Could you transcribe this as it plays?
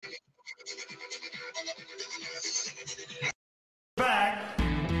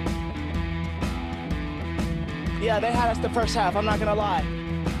Yeah, they had us the first half. I'm not going to lie.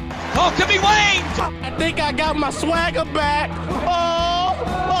 Oh, could be Wayne! I think I got my swagger back. Oh!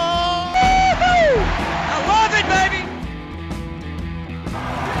 I love it, baby!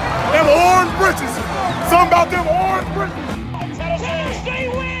 Them orange britches. Something about them orange britches. Tennessee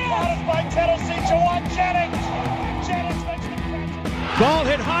wins! By Tennessee, Jawan Jennings. Jennings makes the catch. Ball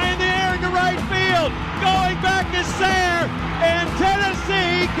hit high in the air into right field. Going back is Sayre. And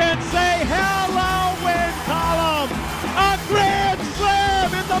Tennessee can say hello, win column. A grand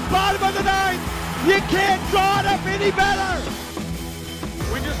slam in the bottom of the ninth. You can't draw it up any better.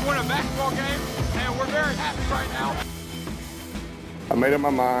 We just won a basketball game, and we're very happy right now. I made up my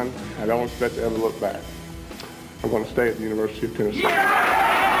mind. I don't expect to ever look back. I'm going to stay at the University of Tennessee.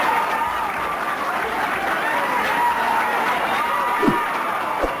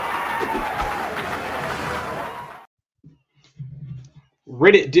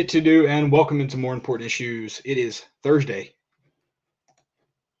 Reddit did to do, and welcome into More Important Issues. It is Thursday,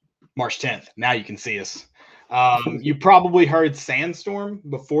 March 10th. Now you can see us. You probably heard Sandstorm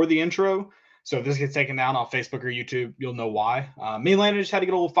before the intro, so if this gets taken down on Facebook or YouTube, you'll know why. Me and Landon just had to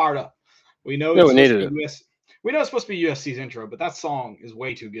get a little fired up. We know we know it's supposed to be USC's intro, but that song is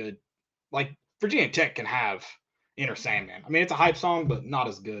way too good. Like, Virginia Tech can have Enter Sandman. I mean, it's a hype song, but not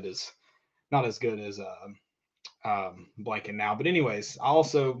as good as blanking now. But anyways, I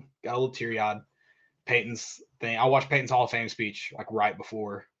also got a little teary-eyed. Peyton's thing. I watched Peyton's Hall of Fame speech like right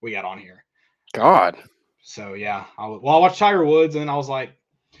before we got on here. God. So yeah, I watched Tiger Woods, and I was like,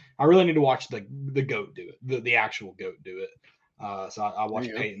 I really need to watch the GOAT do it, the actual GOAT do it. So I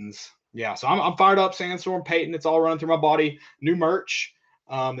watched Peyton's. Yeah, so I'm fired up. Sandstorm, Peyton, it's all running through my body. New merch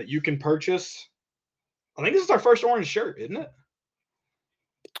that you can purchase. I think this is our first orange shirt, isn't it?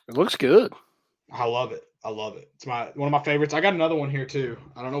 It looks good. I love it. I love it. It's one of my favorites. I got another one here too.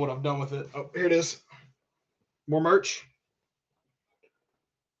 I don't know what I've done with it. Oh, here it is. More merch.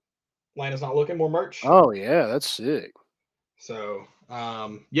 Landon's not looking. More merch. Oh yeah, that's sick. So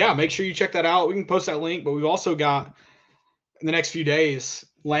yeah, make sure you check that out. We can post that link, but we've also got in the next few days,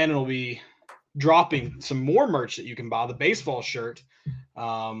 Landon will be dropping some more merch that you can buy. The baseball shirt.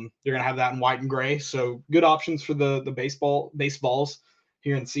 You're gonna have that in white and gray. So good options for the baseballs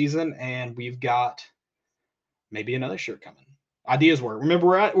here in season, and we've got maybe another shirt coming. Ideas work.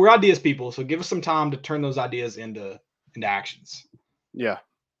 Remember, we're ideas people, so give us some time to turn those ideas into actions. Yeah,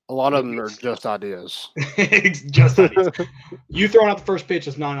 a lot of them are just ideas. Just ideas. You throwing out the first pitch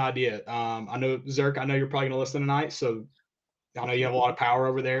is not an idea. I know, Zerk, I know you're probably going to listen tonight, so I know you have a lot of power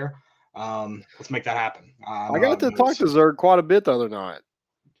over there. Let's make that happen. I got to talk to Zerk quite a bit the other night.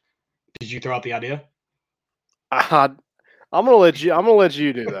 Did you throw out the idea? I'm gonna let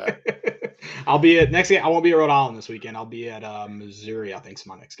you do that. I'll be at next game. I won't be at Rhode Island this weekend. I'll be at Missouri, I think, is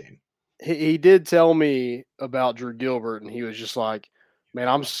my next game. He did tell me about Drew Gilbert, and he was just like, man,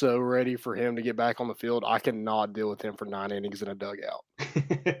 I'm so ready for him to get back on the field. I cannot deal with him for 9 innings in a dugout.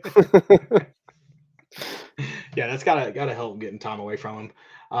 Yeah, that's gotta help getting time away from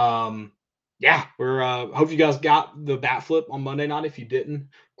him. Yeah, we're hope you guys got the bat flip on Monday night. If you didn't,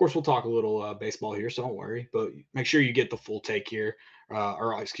 of course, we'll talk a little baseball here, so don't worry. But make sure you get the full take here,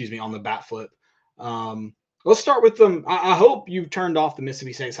 on the bat flip. Let's start with them. I hope you turned off the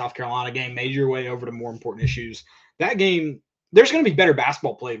Mississippi State South Carolina game, made your way over to More Important Issues. That game, there's going to be better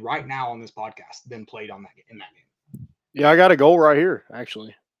basketball played right now on this podcast than played in that game. Yeah, I got a goal right here,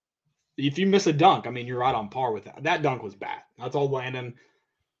 actually. If you miss a dunk, I mean, you're right on par with that. That dunk was bad. I told Landon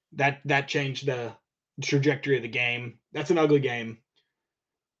that changed the trajectory of the game. That's an ugly game.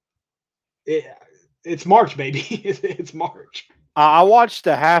 It's March, baby. It's March. I watched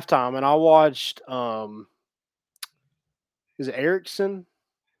the halftime, and I watched is it Erickson?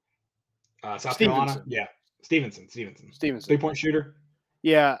 South Carolina? Yeah. Stevenson. 3-point shooter.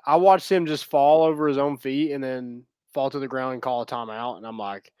 Yeah, I watched him just fall over his own feet and then fall to the ground and call a timeout. And I'm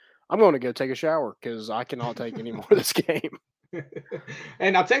like, I'm going to go take a shower because I cannot take any more of this game.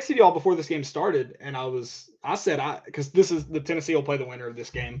 And I texted y'all before this game started, and I said because this is the Tennessee will play the winner of this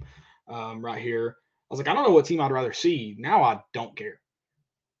game right here. I was like, I don't know what team I'd rather see. Now I don't care.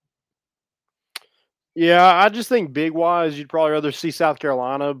 Yeah, I just think big wise, you'd probably rather see South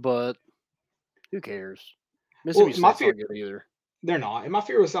Carolina, but who cares? Mississippi State's not good either. They're not. And my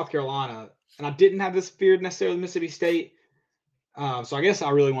fear was South Carolina, and I didn't have this fear necessarily with Mississippi State. So I guess I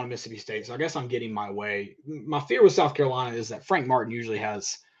really want Mississippi State. So I guess I'm getting my way. My fear with South Carolina is that Frank Martin usually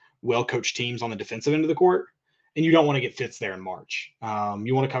has well-coached teams on the defensive end of the court, and you don't want to get fits there in March.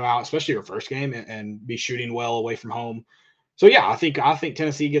 You want to come out, especially your first game, and be shooting well away from home. So yeah, I think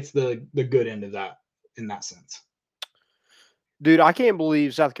Tennessee gets the good end of that in that sense. Dude, I can't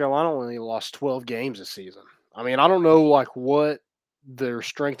believe South Carolina only lost 12 games this season. I mean, I don't know like what their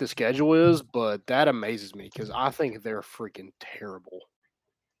strength of schedule is, but that amazes me because I think they're freaking terrible.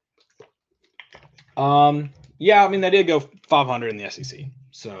 Yeah, I mean they did go 500 in the SEC,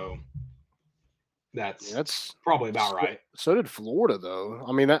 so that's probably about right. So did Florida, though.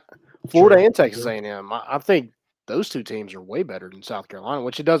 I mean that Florida and Texas A&M. I think those two teams are way better than South Carolina,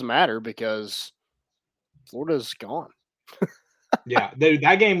 which it doesn't matter because Florida's gone. Yeah,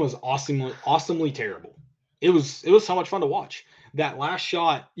 that game was awesomely terrible. It was so much fun to watch. That last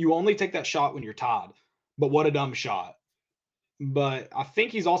shot, you only take that shot when you're tied, but what a dumb shot. But I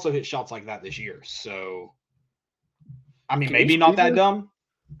think he's also hit shots like that this year. So, I mean, maybe not that dumb.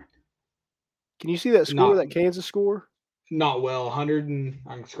 Can you see that score, that Kansas score? Not well. 100 and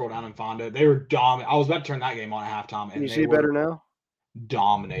I can scroll down and find it. They were dominant. I was about to turn that game on at halftime. Can you see it better now?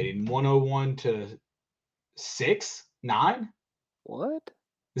 Dominating. 101 to 9? What?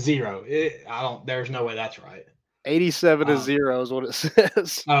 0. There's no way that's right. 87 to 0 is what it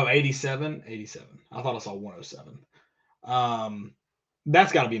says. Oh, 87? 87. I thought I saw 107.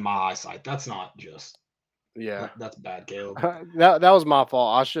 That's got to be my eyesight. That's not just. Yeah. That's bad, Caleb. That was my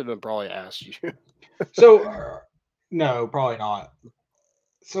fault. I should have probably asked you. So, no, probably not.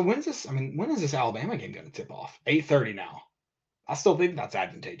 So when is this Alabama game going to tip off? 8:30 now. I still think that's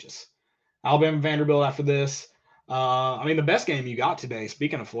advantageous. Alabama Vanderbilt after this. I mean, the best game you got today,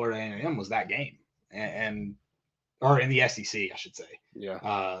 speaking of Florida A&M, was that game, or in the SEC, I should say.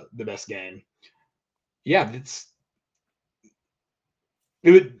 Yeah. The best game. Yeah,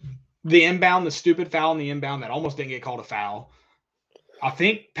 the inbound, the stupid foul in the inbound that almost didn't get called a foul. I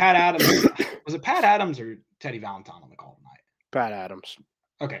think Pat Adams was it Pat Adams or Teddy Valentine on the call tonight? Pat Adams.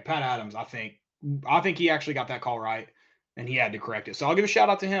 Okay, Pat Adams. I think he actually got that call right, and he had to correct it. So I'll give a shout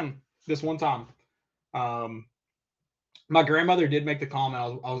out to him this one time. My grandmother did make the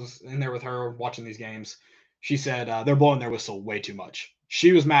comment. I was in there with her watching these games. She said they're blowing their whistle way too much.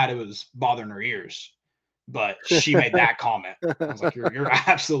 She was mad it was bothering her ears, but she made that comment. I was like, "You're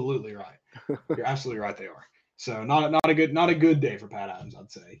absolutely right. You're absolutely right. They are." So not a good day for Pat Adams,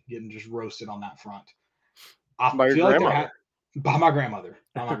 I'd say, getting just roasted on that front. By your grandmother. By my grandmother.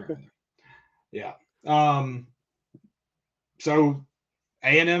 Yeah. So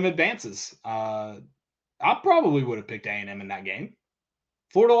A&M advances. I probably would have picked A&M in that game.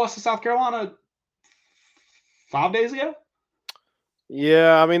 Florida lost to South Carolina 5 days ago.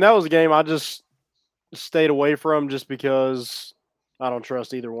 Yeah, I mean, that was a game I just stayed away from just because I don't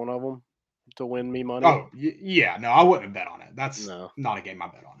trust either one of them to win me money. Oh, yeah. No, I wouldn't have bet on it. That's not a game I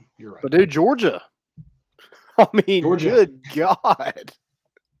bet on. You're right. But, dude, Georgia. I mean, good God.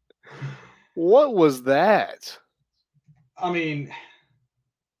 What was that? I mean,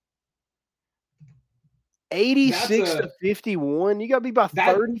 86 to 51. You got to be by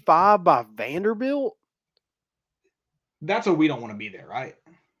 35 by Vanderbilt. That's a we don't want to be there, right?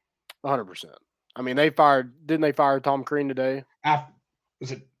 100%. I mean, didn't they fire Tom Crean today?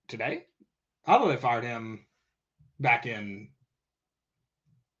 Was it today? I thought they fired him back in.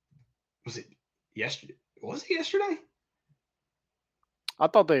 Was it yesterday? Was it yesterday? I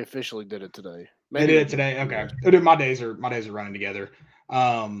thought they officially did it today. Maybe they did it today. Okay. My days are running together.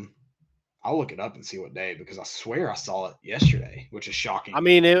 I'll look it up and see what day because I swear I saw it yesterday, which is shocking. I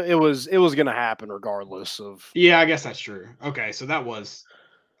mean, it was going to happen regardless of. Yeah, I guess that's true. Okay, so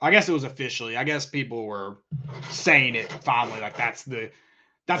I guess it was officially. I guess people were saying it finally, like that's the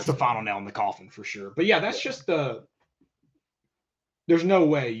final nail in the coffin for sure. But yeah, that's just there's no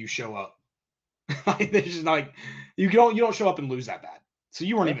way you show up. There's just like you don't show up and lose that bad. So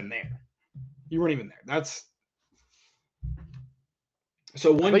you weren't even there. That's.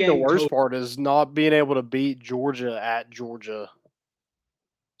 So I think the worst part is not being able to beat Georgia at Georgia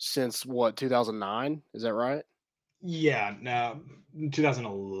since 2009? Is that right? Yeah, no,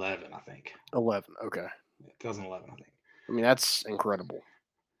 2011, I think. 11, okay. 2011, I think. I mean, that's incredible.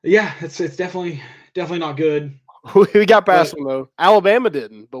 Yeah, it's definitely not good. We got past them though. Alabama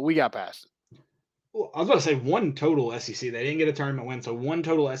didn't, but we got past it. Well, I was about to say one total SEC. They didn't get a tournament win, so one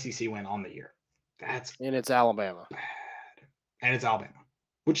total SEC win on the year. And it's Alabama. Bad. And it's Alabama,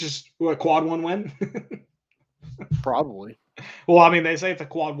 which is a quad one win. Probably. Well, I mean, they say it's a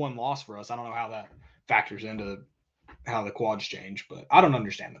quad one loss for us. I don't know how that factors into how the quads change, but I don't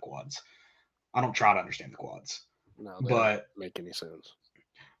understand the quads. I don't try to understand the quads. No, but don't make any sense.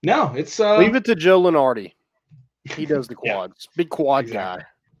 No, it's leave it to Joe Lunardi. He does the quads. Yeah, big quad guy.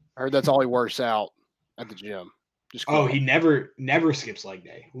 I heard that's all he works out at the gym. Just quads. He never skips leg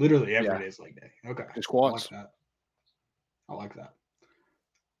day. Literally every day is leg day. Okay, just quads. I like that.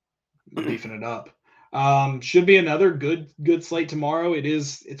 Beefing it up. Should be another good slate tomorrow.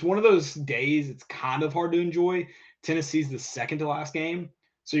 It's one of those days it's kind of hard to enjoy. Tennessee's the second to last game,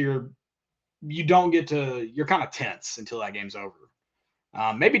 so you're kind of tense until that game's over.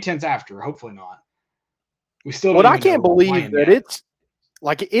 Maybe tense after, hopefully not. We still don't I can't believe that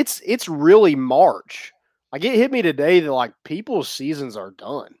it's really March. Like it hit me today that like people's seasons are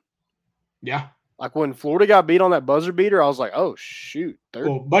done. Yeah. Like when Florida got beat on that buzzer beater, I was like, "Oh shoot!"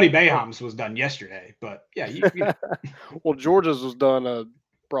 Well, Buddy Boeheim's was done yesterday, but yeah, you know. Well, Georgia's was done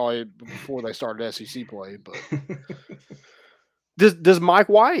probably before they started SEC play. But does Mike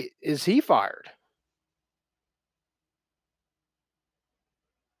White, is he fired?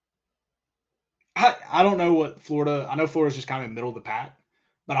 I don't know what Florida. I know Florida's just kind of in the middle of the pack,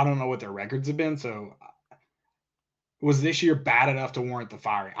 but I don't know what their records have been. So, was this year bad enough to warrant the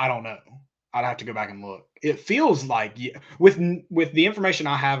firing? I don't know. I'd have to go back and look. It feels like, with the information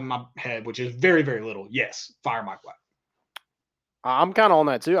I have in my head, which is very, very little, yes, fire Mike White. I'm kind of on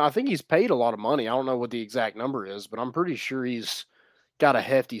that too. I think he's paid a lot of money. I don't know what the exact number is, but I'm pretty sure he's got a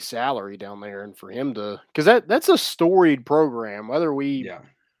hefty salary down there. And for him to, because that's a storied program, whether we,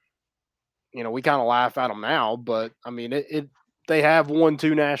 we kind of laugh at them now, but I mean, they have won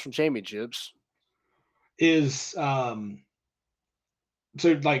 2 national championships.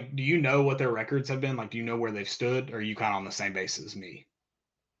 So, like, do you know what their records have been? Like, do you know where they've stood? Or are you kind of on the same basis as me?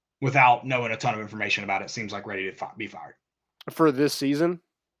 Without knowing a ton of information about it, seems like ready to be fired. For this season?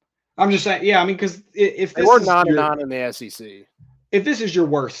 I'm just saying, yeah, I mean, because if they were 9-9 in the SEC. If this is your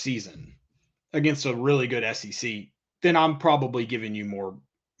worst season against a really good SEC, then I'm probably giving you more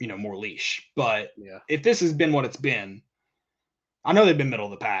leash. But if this has been what it's been, I know they've been middle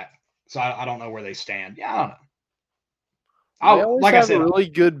of the pack, so I don't know where they stand. Yeah, I don't know. Like I said, a really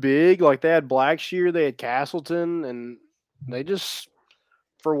good big. Like they had Blackshear, they had Castleton, and they just,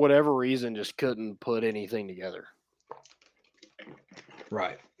 for whatever reason, just couldn't put anything together.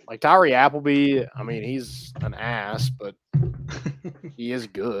 Right. Like Tyree Appleby, I mean, he's an ass, but he is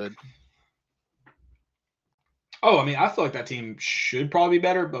good. Oh, I mean, I feel like that team should probably be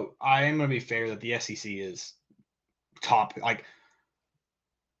better, but I am going to be fair that the SEC is top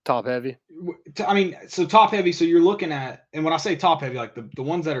heavy. I mean, so top heavy. So you're looking at, and when I say top heavy, like the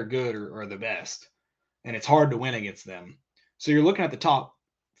ones that are good are the best, and it's hard to win against them. So you're looking at the top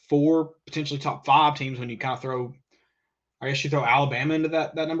 4, potentially top 5 teams when you kind of throw, I guess you throw Alabama into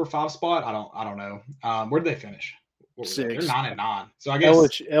that number 5 spot. I don't know. Where did they finish? 6. They're 9-9. So I guess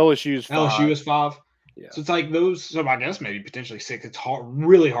LSU is 5. Yeah. So it's like those. So I guess maybe potentially 6. It's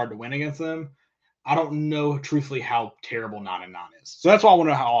really hard to win against them. I don't know truthfully how terrible 9-9 is. So that's why I want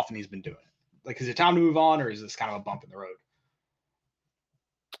to know how often he's been doing it. Like, is it time to move on, or is this kind of a bump in the road?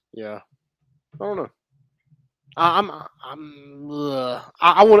 Yeah, I don't know. I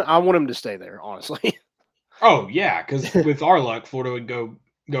want him to stay there, honestly. Oh yeah, because with our luck, Florida would go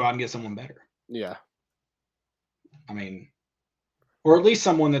out and get someone better. Yeah, I mean, or at least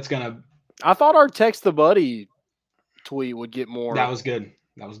someone that's gonna. I thought our text the buddy tweet would get more. That was good.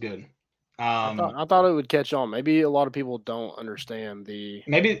 I thought it would catch on. Maybe a lot of people don't understand the.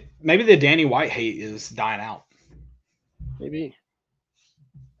 Maybe the Danny White hate is dying out. Maybe.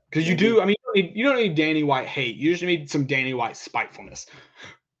 Because you do. I mean, you don't need Danny White hate. You just need some Danny White spitefulness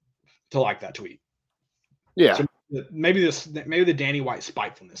to like that tweet. Yeah. So maybe the Danny White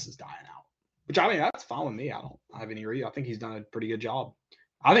spitefulness is dying out. Which, I mean, that's fine with me. I don't have any reason. I think he's done a pretty good job.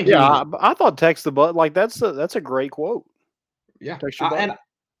 I think. Yeah, I thought text the butt, like that's a great quote. Yeah. Text your butt.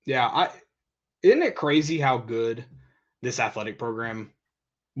 Isn't it crazy how good this athletic program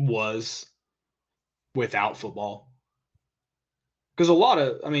was without football? Because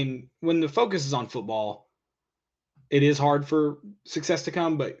when the focus is on football, it is hard for success to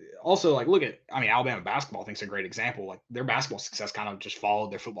come. But also, like, Alabama basketball, I think, is a great example. Like, their basketball success kind of just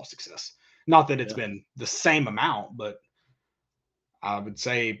followed their football success. Not that it's been the same amount, but I would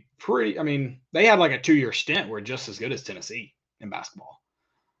say they had like a 2-year stint where just as good as Tennessee in basketball.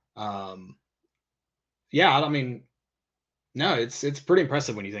 No, it's pretty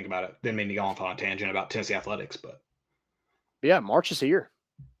impressive when you think about it. Didn't mean to go off on a tangent about Tennessee athletics, but yeah, March is here.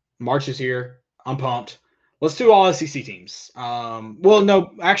 I'm pumped. Let's do all SEC teams. Well,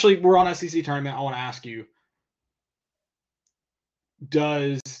 no, actually, we're on SEC tournament. I want to ask you: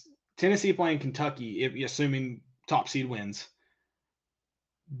 does Tennessee playing Kentucky, assuming top seed wins?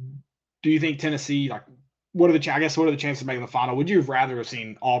 Do you think Tennessee, like, what are the chances of making the final? Would you have rather have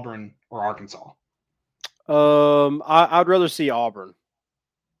seen Auburn or Arkansas? I'd rather see Auburn.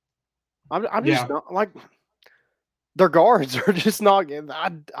 I'm just not like their guards are just not.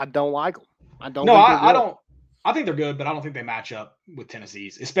 I don't like them. I don't. No, I don't. I think they're good, but I don't think they match up with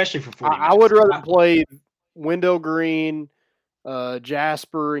Tennessee's, especially for 40 I would minutes. rather play Wendell Green,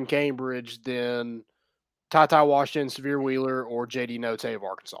 Jasper, and Cambridge than Ty Washington, Severe Wheeler, or J.D. Note of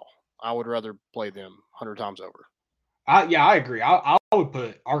Arkansas. I would rather play them 100 times over. I agree. I would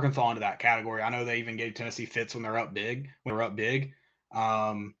put Arkansas into that category. I know they even gave Tennessee fits when they're up big.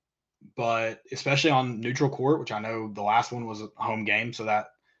 But especially on neutral court, which I know the last one was a home game, so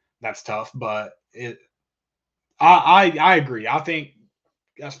that's tough. But I agree. I think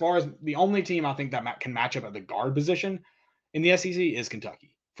as far as the only team I think that can match up at the guard position in the SEC is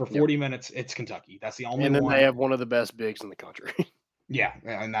Kentucky. For 40 minutes, it's Kentucky. That's the only one. And then they have one of the best bigs in the country. Yeah,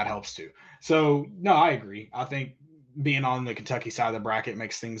 and that helps too. So, no, I agree. I think being on the Kentucky side of the bracket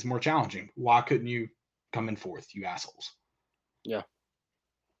makes things more challenging. Why couldn't you come in fourth, you assholes? Yeah.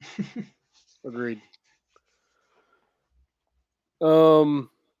 Agreed.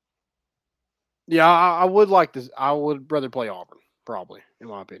 Yeah, I would like this. I would rather play Auburn, probably, in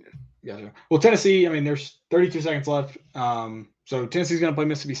my opinion. Yeah. Well, Tennessee, I mean, there's 32 seconds left. So Tennessee's going to play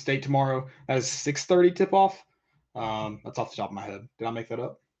Mississippi State tomorrow. That is 6:30 tip-off. That's off the top of my head. Did I make that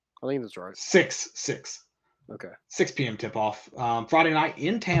up? I think that's right. 6. Okay. 6 p.m. tip-off. Friday night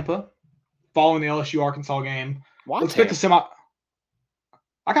in Tampa, following the LSU-Arkansas game. Why Let's Tampa? get the semi.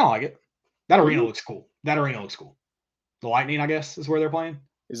 I kind of like it. That arena looks cool. The Lightning, I guess, is where they're playing.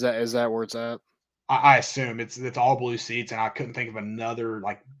 Is that where it's at? I assume it's all blue seats, and I couldn't think of another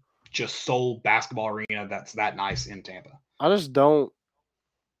just sole basketball arena that's that nice in Tampa. I just don't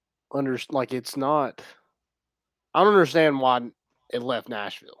understand. It's not. I don't understand why it left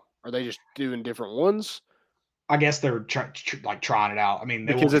Nashville. Are they just doing different ones? I guess they're trying it out. I mean,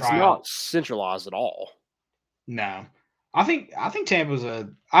 because it's not centralized at all. No, I think Tampa's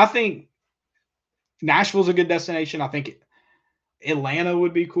I think Nashville's a good destination. I think Atlanta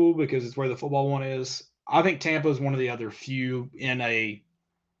would be cool because it's where the football one is. I think Tampa is one of the other few in a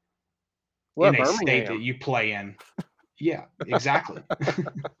state that you play in. Yeah, exactly.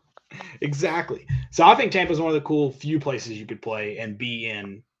 Exactly. So I think Tampa is one of the cool few places you could play and be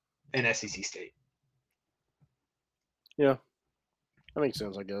in an SEC state. Yeah, that makes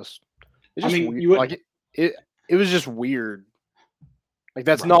sense, I guess. It's I just mean, weird. you would it was just weird.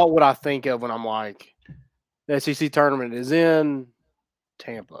 That's not what I think of when I'm like, the SEC tournament is in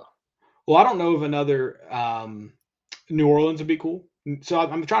Tampa. Well, I don't know of another. New Orleans would be cool. So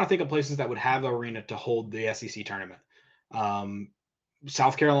I'm trying to think of places that would have an arena to hold the SEC tournament.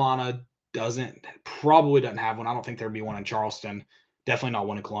 South Carolina probably doesn't have one. I don't think there'd be one in Charleston. Definitely not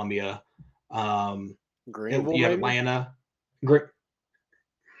one in Columbia. Greenville, you have Atlanta.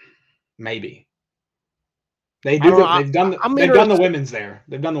 Maybe. They've done the women's there.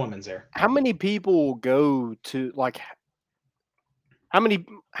 They've done the women's there. How many people go to how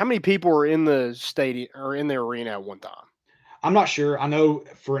many people are in the stadium or in the arena at one time? I'm not sure. I know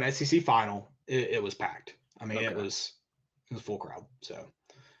for an SEC final, it was packed. I mean, it was full crowd. So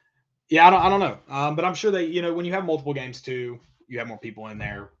yeah, I don't know. But I'm sure when you have multiple games too, you have more people in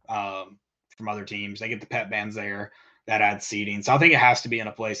there from other teams. They get the pep bands there. That adds seating. So I think it has to be in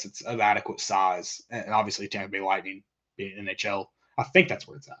a place that's of adequate size. And obviously Tampa Bay Lightning being NHL. I think that's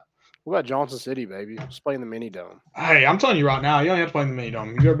where it's at. What about Johnson City, baby? Let's play in the mini dome. Hey, I'm telling you right now, you don't have to play in the mini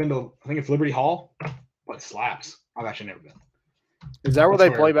dome. Have you ever been to, I think it's Liberty Hall? But it slaps. I've actually never been. Is that where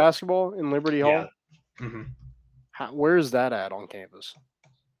they play basketball, in Liberty Hall? Yeah. Mm-hmm. Where is that at on campus?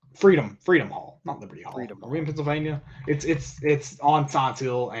 Freedom Hall, not Liberty Hall. Freedom Are we in Pennsylvania? It's on Science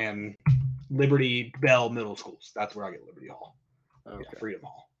Hill and Liberty Bell Middle Schools. That's where I get Liberty Hall. Okay. Yeah, Freedom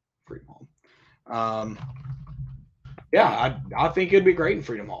Hall. Yeah, I think it'd be great in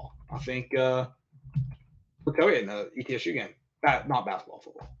Freedom Hall. I think we'll tell you in the ETSU game. Not basketball,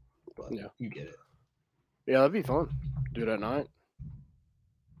 football, but you get it. Yeah, that'd be fun. Do it at night.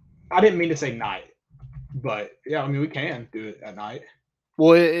 I didn't mean to say night, but yeah, I mean we can do it at night.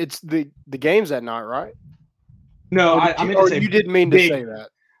 Well, it's the game's at night, right? No, I meant to say you didn't mean to say that.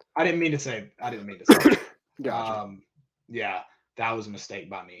 I didn't mean to say that. Gotcha. Yeah, that was a mistake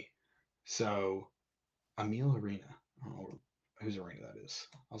by me. So, Emil Arena. I don't know whose arena that is.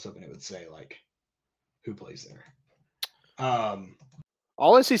 I was hoping it would say who plays there.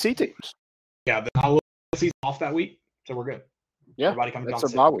 All SEC teams. Yeah, the season off that week, so we're good. Yeah, everybody comes that's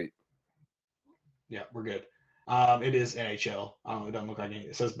down. a bye week. Yeah, we're good. It is NHL. I don't know. It doesn't look like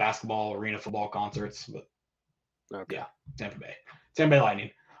it says basketball, arena, football, concerts, but yeah, Tampa Bay Lightning.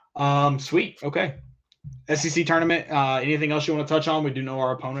 Sweet. Okay. SEC tournament. Anything else you want to touch on? We do know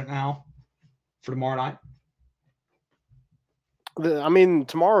our opponent now for tomorrow night.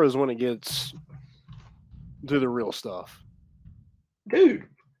 Tomorrow is when it gets to the real stuff. Dude,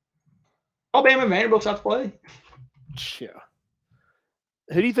 Alabama and Vanderbilt's out to play. Yeah.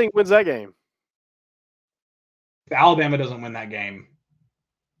 Who do you think wins that game? If Alabama doesn't win that game,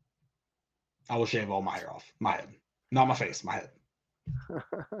 I will shave all my hair off. My head. Not my face, my head.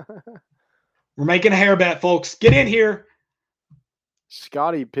 We're making a hair bet, folks. Get in here.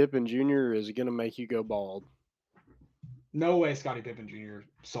 Scottie Pippen Jr. is going to make you go bald. No way Scottie Pippen Jr.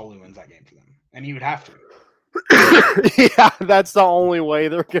 solely wins that game for them. And he would have to. Yeah, that's the only way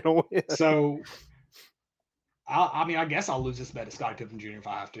they're going to win. So, I guess I'll lose this bet to Scottie Pippen Jr. if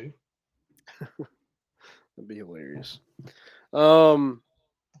I have to. That'd be hilarious.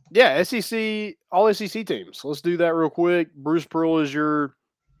 Yeah, SEC, all SEC teams. Let's do that real quick. Bruce Pearl is your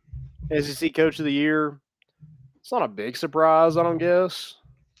SEC Coach of the Year. It's not a big surprise, I don't guess.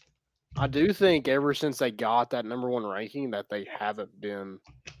 I do think ever since they got that number 1 ranking that they haven't been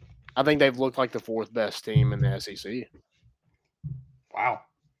 – I think they've looked like the 4th best team in the SEC. Wow.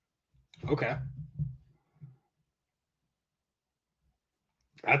 Okay.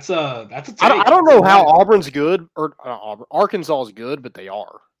 That's a take. I don't know how Auburn's good or Arkansas is good, but they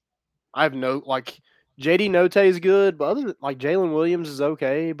are. I have no like JD Note is good, but other than like Jalen Williams is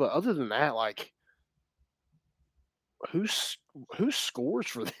okay, but other than that, like who scores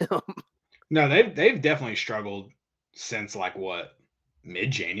for them? No, they've definitely struggled since like what,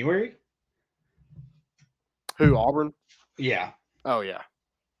 mid-January? Who, Auburn? Yeah. Oh yeah.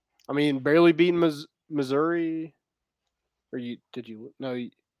 I mean, barely beating Missouri. Or you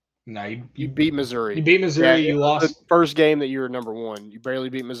beat Missouri. You beat Missouri. You lost the first game that you were number 1. You barely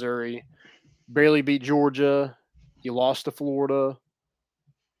beat Missouri. Barely beat Georgia. You lost to Florida.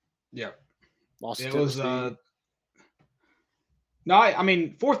 Yep. Lost to Tennessee. No, I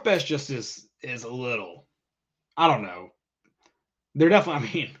mean 4th best just is a little. I don't know. They're definitely.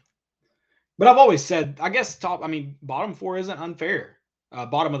 I mean, but I've always said I guess bottom 4 isn't unfair.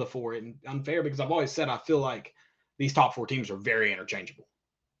 Bottom of the 4 isn't unfair because I've always said I feel like these top 4 teams are very interchangeable.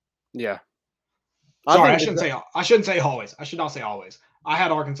 Yeah. Sorry, I shouldn't say always. I should not say always. I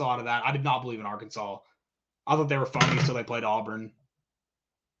had Arkansas out of that. I did not believe in Arkansas. I thought they were phony until they played Auburn.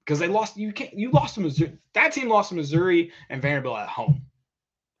 Because they lost. You lost to Missouri. That team lost to Missouri and Vanderbilt at home.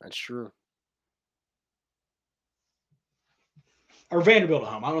 That's true. Or Vanderbilt at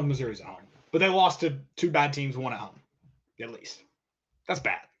home. I don't know if Missouri's at home. But they lost to 2 bad teams, 1 at home. At least. That's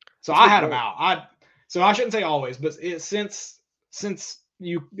bad. So I had them out. So I shouldn't say always, but since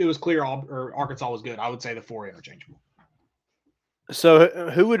it was clear Arkansas was good, I would say the 4 interchangeable.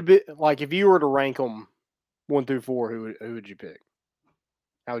 So who would be like if you were to rank them 1 through 4? Who would you pick?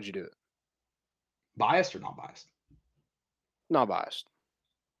 How would you do it? Biased or not biased? Not biased.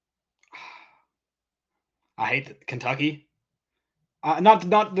 I hate Kentucky. Not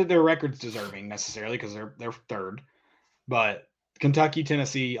that their record's deserving necessarily because they're 3rd, but Kentucky,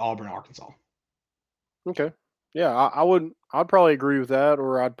 Tennessee, Auburn, Arkansas. Okay. Yeah, I'd probably agree with that,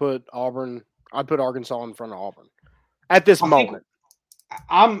 or I'd put Arkansas in front of Auburn at this moment.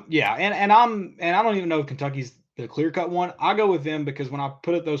 And I don't even know if Kentucky's the clear-cut one. I go with them because when I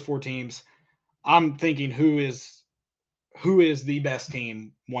put up those 4 teams, I'm thinking who is the best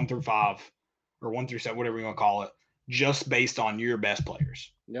team 1 through 5 or 1 through 7, whatever you want to call it, just based on your best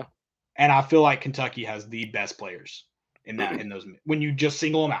players. Yeah. And I feel like Kentucky has the best players in those when you just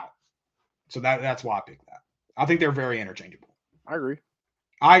single them out. So that's why I picked that. I think they're very interchangeable. I agree.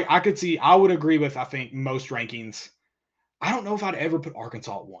 I would agree with, I think, most rankings. I don't know if I'd ever put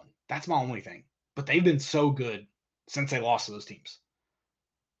Arkansas at 1. That's my only thing. But they've been so good since they lost to those teams.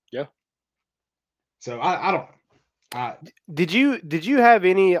 Yeah. So I don't know. Did you have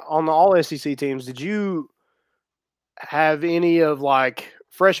any on the all SEC teams? Did you have any of like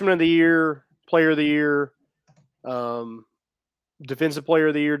freshman of the year, player of the year, defensive player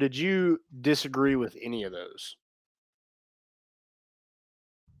of the year? Did you disagree with any of those?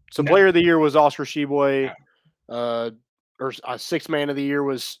 So No. Player of the year was Oscar Tshiebwe. Or 6th man of the year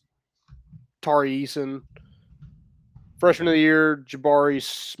was Tari Eason. Freshman of the year, Jabari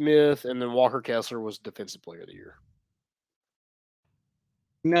Smith, and then Walker Kessler was defensive player of the year.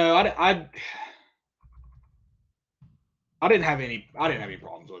 No, I didn't have any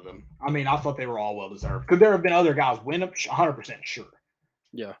problems with them. I mean, I thought they were all well deserved. Could there have been other guys win them? 100% sure.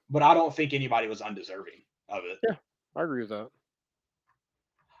 Yeah. But I don't think anybody was undeserving of it. Yeah, I agree with that.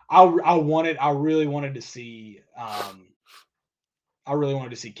 I really wanted to see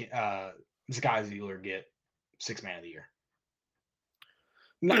Zakai Zeller get 6th man of the year.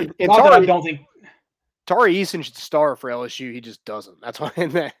 Not that I don't think Tari Eason should start for LSU. He just doesn't. That's why I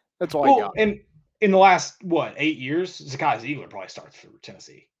got. And in the last 8 years, Zakai Zeller probably starts for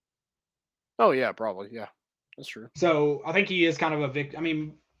Tennessee. Oh yeah, probably. Yeah, that's true. So I think he is kind of a victim. I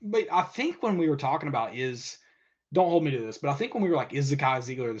mean, But I think when we were talking about don't hold me to this, but I think when we were like, is Zakai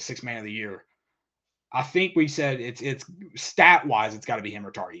Ziegler the sixth man of the year? I think we said it's stat wise, it's got to be him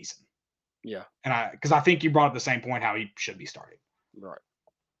or Tari Eason. Yeah. And because I think you brought up the same point how he should be starting. Right.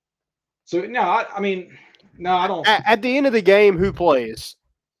 So no, I don't. At the end of the game, who plays?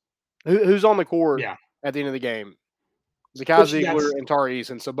 Who's on the court? Yeah. At the end of the game, Zakai Ziegler and Tari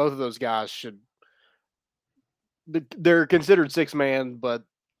Eason. So both of those guys should. They're considered six man, but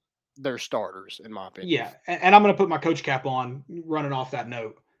they're starters in my opinion. Yeah, and I'm going to put my coach cap on, running off that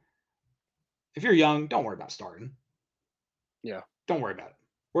note. If you're young, don't worry about starting. Yeah. Don't worry about it.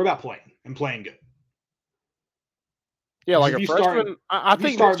 Worry about playing and playing good. Yeah, like a freshman. I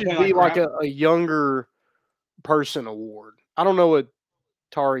think that should be like a younger person award. I don't know what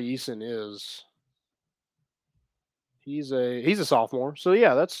Tari Eason is. He's a sophomore. So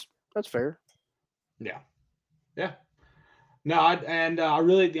yeah, that's fair. Yeah. Yeah. No, I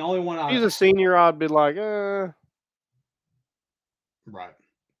really the only one he's a senior, I'd be like, Right.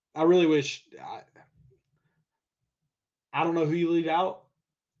 I really wish I don't know who you leave out.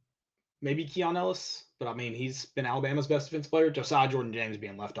 Maybe Keon Ellis, but I mean he's been Alabama's best defensive player. Josiah Jordan-James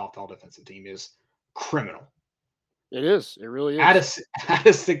being left off the all defensive team is criminal. It is. It really is. At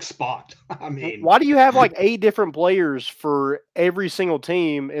a sixth spot. I mean, why do you have like 8 different players for every single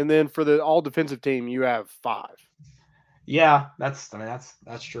team, and then for the all defensive team you have 5? Yeah, that's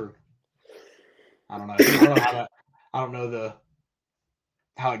true. I don't know. I don't know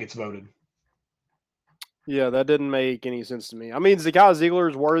how it gets voted. Yeah, that didn't make any sense to me. I mean, Zakai Ziegler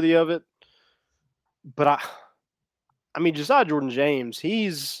is worthy of it, but I mean, Josiah Jordan-James,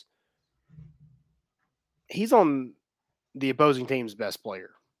 he's on the opposing team's best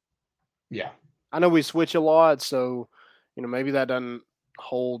player. Yeah. I know we switch a lot, so, maybe that doesn't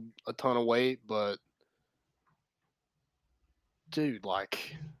hold a ton of weight, but dude,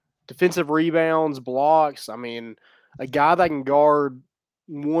 like defensive rebounds, blocks, I mean, a guy that can guard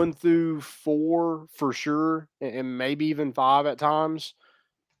 1 through 4 for sure, and maybe even 5 at times.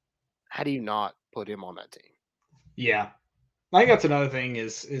 How do you not put him on that team? Yeah. I think that's another thing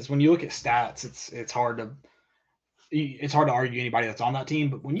is when you look at stats, it's hard to argue anybody that's on that team,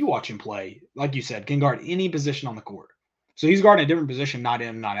 but when you watch him play, like you said, can guard any position on the court. So he's guarding a different position, not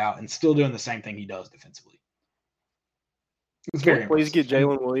in, not out, and still doing the same thing he does defensively. It's very Please get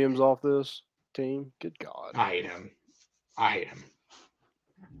Jalen Williams off this team. Good God. I hate him.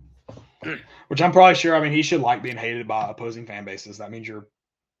 Which I'm probably sure, he should like being hated by opposing fan bases. That means you're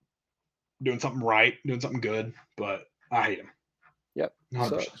doing something right, doing something good, but I hate him. Yep.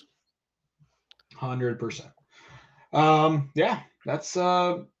 100%. 100%. Yeah, that's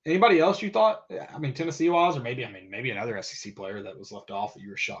anybody else you thought? Tennessee was, or maybe another SEC player that was left off that you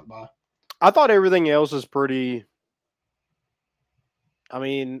were shocked by. I thought everything else is pretty.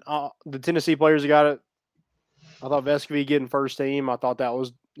 The Tennessee players got it. I thought Vescovy getting first team. I thought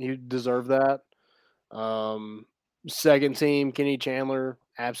he deserved that. Second team, Kenny Chandler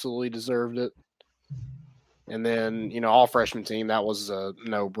absolutely deserved it. And then, all freshman team, that was a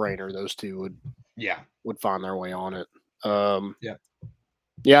no-brainer. Those two would find their way on it.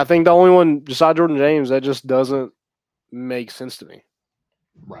 Yeah, I think the only one, Josiah Jordan-James, that just doesn't make sense to me.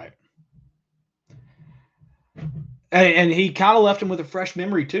 Right. And he kind of left him with a fresh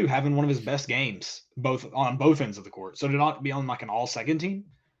memory, too, having one of his best games on both ends of the court. So to not be on like an all-second team,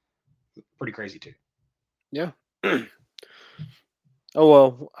 pretty crazy, too. Yeah. Oh,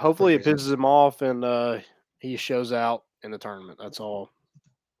 well, hopefully it pisses him off and he shows out in the tournament. That's all.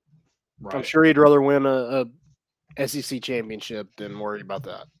 Right. I'm sure he'd rather win a SEC championship than worry about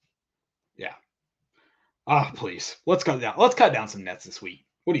that. Yeah. Please. Let's cut down some nets this week.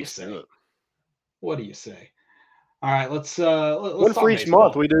 What do you say? What do you say? All right, let's one for each baseball.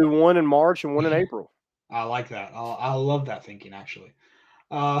 month. We do one in March and one in April. I like that. I love that thinking, actually.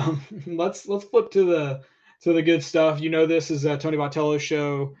 Let's flip to the good stuff. This is Tony Vitello's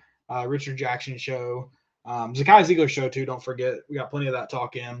show, Richard Jackson's show, Zakai Ziegler's show too. Don't forget, we got plenty of that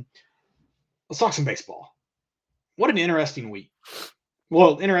talk in. Let's talk some baseball. What an interesting week.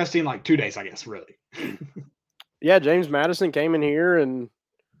 Well, interesting like 2 days, I guess, really. Yeah, James Madison came in here and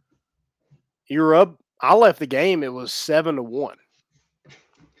you were up. I left the game. It was 7-1.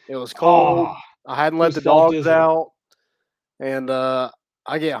 It was cold. I hadn't let the dogs out. And I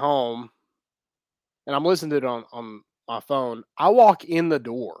get home and I'm listening to it on my phone. I walk in the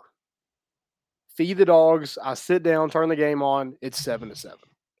door, feed the dogs. I sit down, turn the game on. It's 7-7.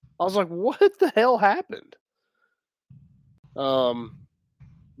 I was like, what the hell happened? But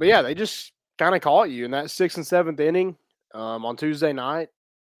yeah, they just kind of caught you in that 6th and 7th inning on Tuesday night.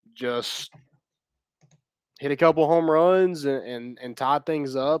 Just hit a couple home runs and tied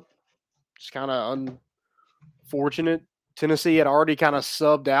things up. Just kind of unfortunate. Tennessee had already kind of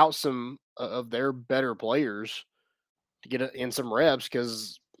subbed out some of their better players to get in some reps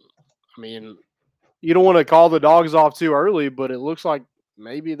because, I mean, you don't want to call the dogs off too early, but it looks like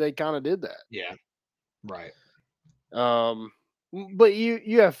maybe they kind of did that. Yeah, right. But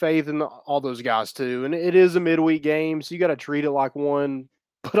you have faith in all those guys too, and it is a midweek game, so you got to treat it like one,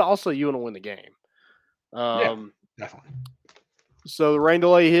 but also you want to win the game. Yeah, definitely. So the rain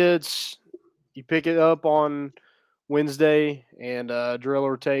delay hits. You pick it up on Wednesday, and Drill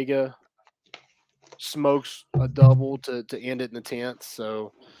Ortega smokes a double to end it in the 10th.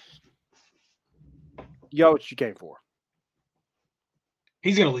 So you got what you came for.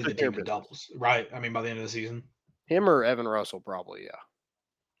 He's going to lead the team in doubles, right? I mean, by the end of the season. Him or Evan Russell, probably, yeah.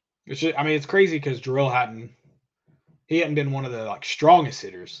 It's crazy because Drill hadn't been one of the strongest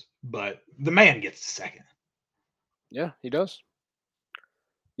hitters, but the man gets second. Yeah, he does.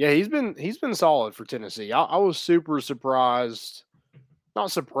 Yeah, he's been solid for Tennessee. I was super surprised.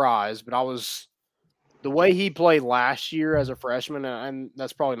 Not surprised, but I was the way he played last year as a freshman, and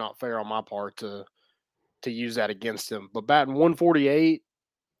that's probably not fair on my part to use that against him. But batting 148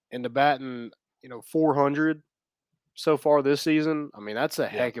 and to batting 400 so far this season, I mean that's a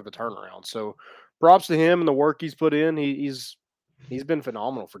heck of a turnaround. So props to him and the work he's put in. He's been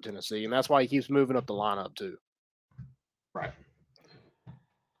phenomenal for Tennessee, and that's why he keeps moving up the lineup too. Right.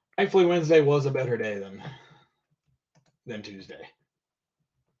 Thankfully, Wednesday was a better day than Tuesday.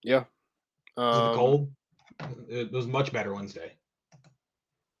 Yeah. Was it the cold? It was much better Wednesday.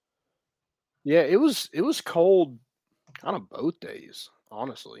 Yeah, it was cold kind of both days,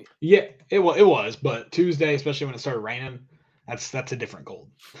 honestly. Yeah, it was, but Tuesday, especially when it started raining, that's a different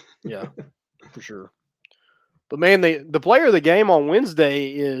cold. Yeah, for sure. But man, the player of the game on Wednesday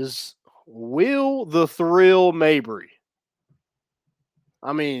is Will the Thrill Mabry.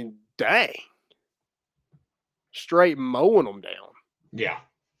 I mean, dang. Straight mowing them down. Yeah.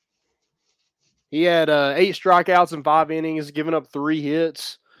 He had 8 strikeouts in 5 innings, giving up 3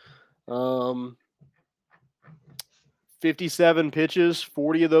 hits. 57 pitches,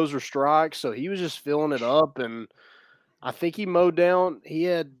 40 of those were strikes. So he was just filling it up. And I think he mowed down. He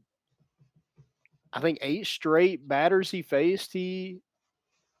had, 8 straight batters he faced. He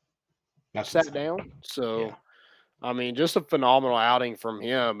sat down. So, yeah. I mean, just a phenomenal outing from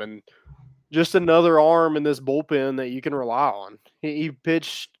him. And just another arm in this bullpen that you can rely on. He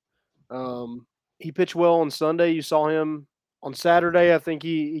pitched well on Sunday. You saw him on Saturday. I think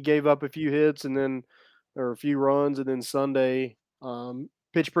he gave up a few hits or a few runs, and then Sunday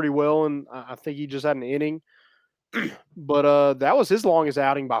pitched pretty well, and I think he just had an inning. But that was his longest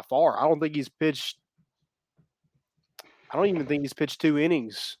outing by far. I don't even think he's pitched 2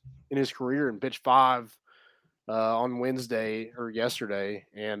 innings in his career and pitched 5 on Wednesday or yesterday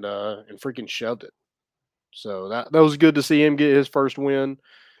and freaking shoved it. So that was good to see him get his first win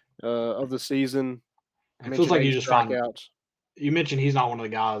of the season. It feels like you just found out. You mentioned he's not one of the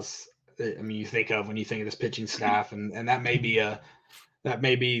guys you think of when you think of this pitching staff, and that may be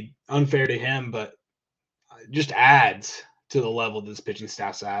unfair to him, but just adds to the level this pitching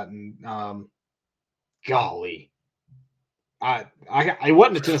staff's at. And golly, I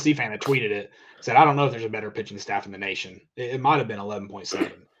wasn't a Tennessee fan that tweeted it. Said I don't know if there's a better pitching staff in the nation. It might have been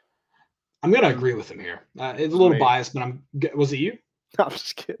 11.7. I'm going to agree with him here. It's a little biased, but was it you? I'm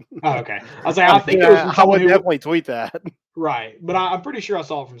just kidding. Oh, okay. I was like, I think it was from I would definitely tweet that. Right. But I'm pretty sure I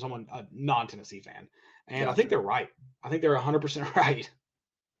saw it from someone, a non-Tennessee fan. And I think they're right. I think they're 100% right.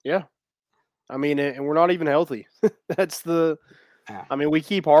 Yeah. I mean, and we're not even healthy. That's I mean, we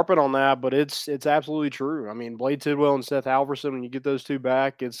keep harping on that, but it's absolutely true. I mean, Blade Tidwell and Seth Halverson, when you get those 2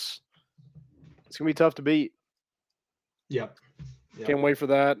 back, it's going to be tough to beat. Yep. Can't wait for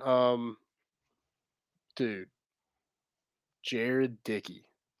that. Dude. Jared Dickey.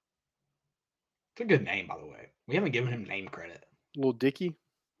 It's a good name, by the way. We haven't given him name credit. Little Dickey?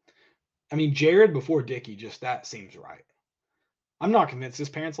 I mean, Jared before Dickey, just that seems right. I'm not convinced his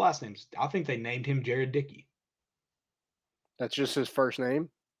parents' last names. I think they named him Jared Dickey. That's just his first name?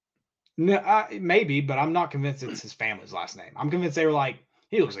 No, maybe, but I'm not convinced it's his family's last name. I'm convinced they were like,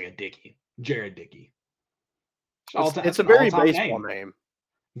 he looks like a Dickey. Jared Dickey. It's a very baseball name.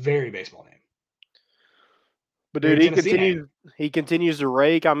 Very baseball name. But dude, he continues to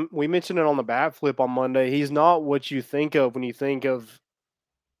rake. We mentioned it on the bat flip on Monday. He's not what you think of when you think of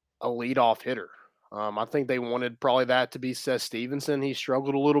a leadoff hitter. I think they wanted probably that to be Seth Stevenson. He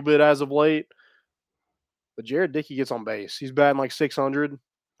struggled a little bit as of late. But Jared Dickey gets on base. He's batting like 600.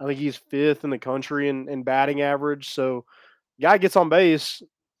 I think he's 5th in the country in batting average. So guy gets on base.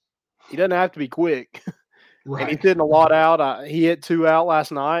 He doesn't have to be quick. And he's hitting a lot out. He hit 2 out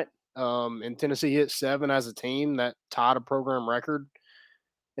last night. And Tennessee hit 7 as a team. That tied a program record.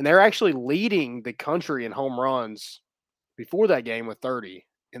 And they're actually leading the country in home runs before that game with 30.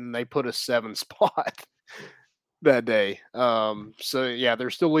 And they put a 7 spot that day. So, yeah, they're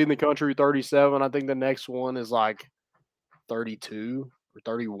still leading the country with 37. I think the next one is like 32 or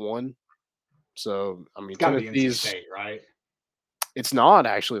 31. So, I mean, It's got to be NC State, right? It's not,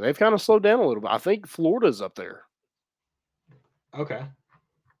 actually. They've kind of slowed down a little bit. I think Florida's up there. Okay.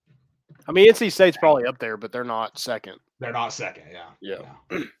 I mean, NC State's probably up there, but they're not second. They're not second, Yeah.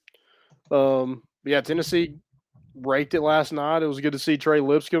 Yeah, Tennessee raked it last night. It was good to see Trey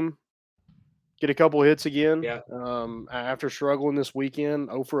Lipscomb get a couple hits again. Yeah. After struggling this weekend,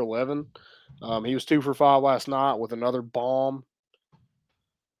 0 for 11. He was 2 for 5 last night with another bomb.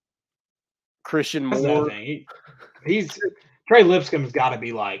 Christian That's Moore. the thing. He's Trey Lipscomb's got to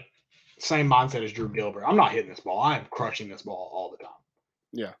be like same mindset as Drew Gilbert. I'm not hitting this ball. I'm crushing this ball all the time.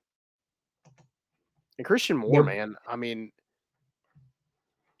 Yeah. And Christian Moore, man, I mean,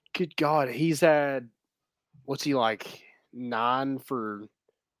 good God, he's had, what's he like, 9 for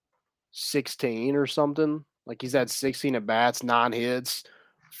 16 or something? Like he's had 16 at bats, 9 hits,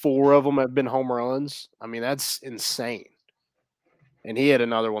 4 of them have been home runs. I mean, that's insane. And he had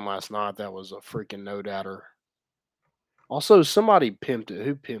another one last night that was a freaking no-doubter. Also, somebody pimped it.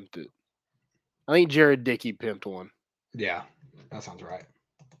 Who pimped it? I think Jared Dickey pimped one. Yeah, that sounds right.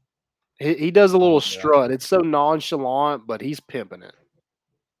 He does a little strut. It's so nonchalant, but he's pimping it.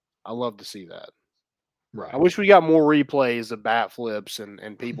 I love to see that. Right. I wish we got more replays of bat flips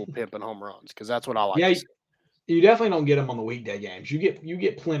and people pimping home runs because that's what I like to see. You definitely don't get them on the weekday games. You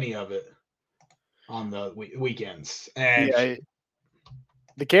get plenty of it on the weekends. And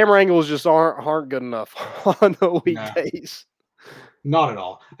the camera angles just aren't good enough on the weekdays. No, not at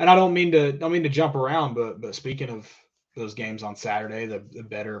all. And I don't mean to jump around, but speaking of those games on Saturday, the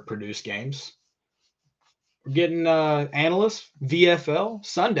better produced games, we're getting analysts VFL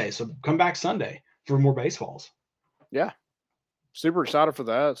Sunday. So come back Sunday for more baseballs. Yeah, super excited for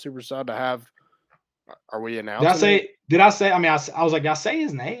that. Super excited to have. Are we announcing? Did I say? I mean, I was like, did I say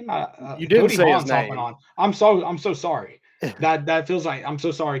his name? You didn't Cody say Hahn's his name. On. I'm so sorry. that feels like I'm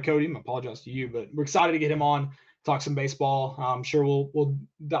so sorry, Cody. I apologize to you, but we're excited to get him on, talk some baseball. I'm sure we'll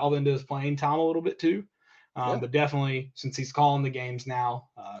delve into his playing time a little bit too. But definitely, since he's calling the games now,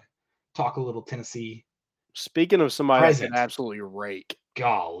 talk a little Tennessee. Speaking of somebody that can absolutely rake.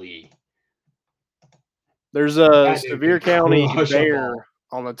 Golly. There's a Sevier County Bear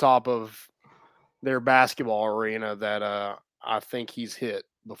on the top of their basketball arena that I think he's hit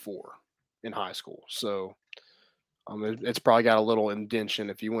before in high school. So it's probably got a little indention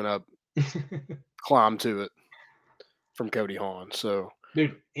if you went up, climb to it from Cody Hahn. So,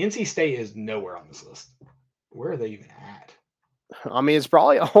 dude, NC State is nowhere on this list. Where are they even at? I mean, it's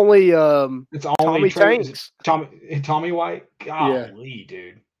probably only it's only Tanks. Tommy White. Golly,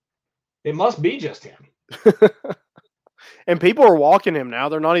 dude, it must be just him. And people are walking him now.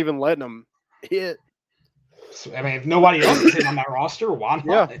 They're not even letting him hit. So, I mean, if nobody else is hitting on that roster, why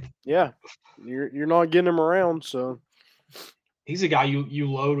not? Yeah. You're not getting him around. So he's a guy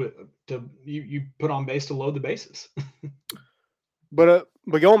you load you put on base to load the bases. But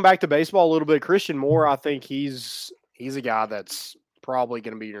going back to baseball a little bit, Christian Moore, I think he's a guy that's probably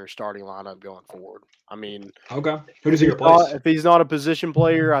going to be in your starting lineup going forward. I mean, okay, who does he replace? If he's not a position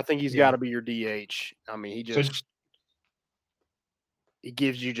player, I think he's got to be your DH. I mean, he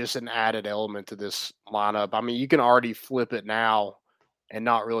gives you just an added element to this lineup. I mean, you can already flip it now and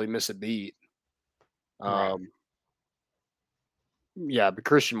not really miss a beat. Right. Yeah, but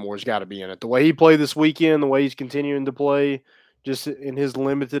Christian Moore's got to be in it. The way he played this weekend, the way he's continuing to play, just in his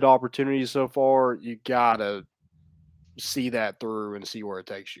limited opportunities so far, you got to see that through and see where it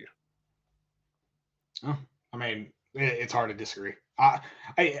takes you. Oh, I mean, it's hard to disagree.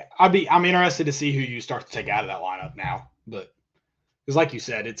 I'm interested to see who you start to take out of that lineup now, but because like you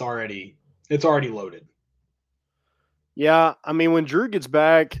said, it's already loaded. Yeah, I mean, when Drew gets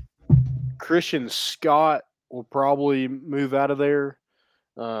back, Christian Scott will probably move out of there.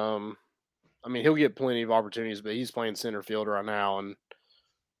 I mean, he'll get plenty of opportunities, but he's playing center field right now, and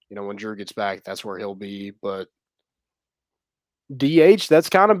when Drew gets back, that's where he'll be. But DH, that's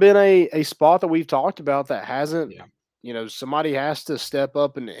kind of been a spot that we've talked about that hasn't. Yeah. Somebody has to step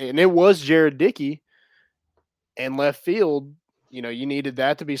up, and it was Jared Dickey, and left field. You needed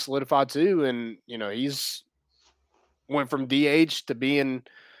that to be solidified too, and he's went from DH to being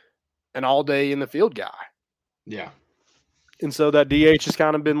an all-day in the field guy. Yeah. And so that DH has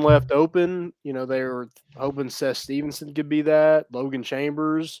kind of been left open. They were hoping Seth Stevenson could be that, Logan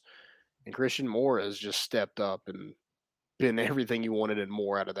Chambers. And Christian Moore has just stepped up and been everything you wanted and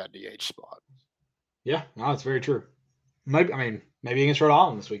more out of that DH spot. Yeah, no, it's very true. Maybe against Rhode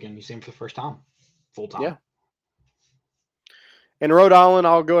Island this weekend, you see him for the first time, full time. Yeah. And Rhode Island,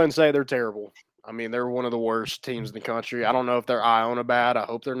 I'll go ahead and say they're terrible. I mean, they're one of the worst teams in the country. I don't know if they're Iona bad. I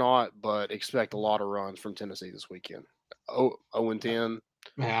hope they're not, but expect a lot of runs from Tennessee this weekend. 0-10.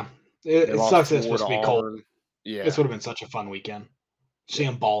 Yeah. It sucks that it's supposed to be cold. Yeah. This would have been such a fun weekend.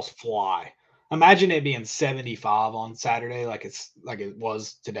 Seeing balls fly. Imagine it being 75 on Saturday like it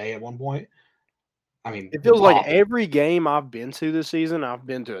was today at one point. I mean, it feels like every game I've been to this season, I've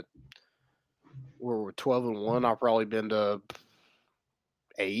been to we're 12-1. I've probably been to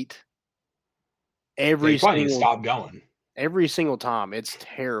 8. Every single stop going. Every single time. It's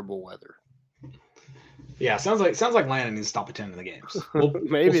terrible weather. Yeah, sounds like Landon needs to stop attending the games.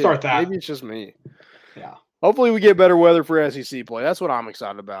 Maybe we'll start that. Maybe it's just me. Yeah. Hopefully we get better weather for SEC play. That's what I'm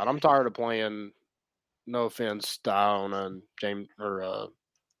excited about. I'm tired of playing, no offense, Iona and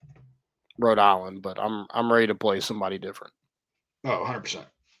Rhode Island, but I'm ready to play somebody different. Oh, 100%.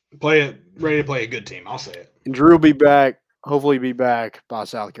 Ready to play a good team. I'll say it. And Drew will be back. Hopefully be back by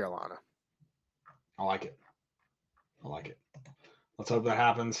South Carolina. I like it. Let's hope that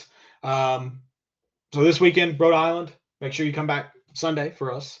happens. So this weekend, Rhode Island, make sure you come back Sunday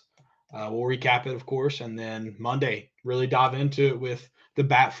for us. We'll recap it, of course, and then Monday, really dive into it with the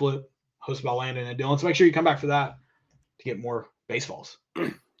bat flip hosted by Landon and Dylan. So make sure you come back for that to get more baseballs.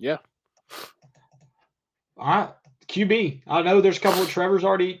 Yeah. All right. QB. I know there's a couple of Trevor's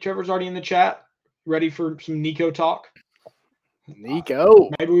already in the chat, ready for some Nico talk. Nico.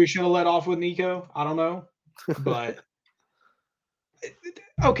 Maybe we should have let off with Nico. I don't know. But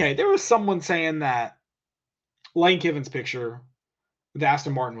okay, there was someone saying that Lane Kiffin's picture with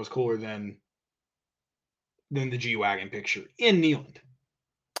Aston Martin was cooler than the G-Wagon picture in Neyland.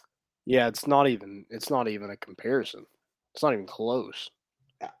 Yeah, it's not even a comparison. It's not even close.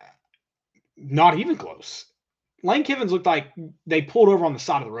 Not even close. Lane Kiffin's looked like they pulled over on the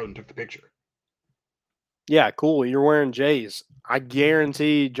side of the road and took the picture. Yeah, cool. You're wearing J's. I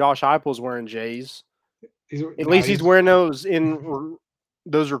guarantee Josh Heupel's wearing J's. At least he's wearing those in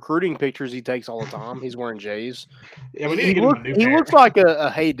those recruiting pictures he takes all the time. He's wearing J's. Yeah, we need to get him a new pair. He looks like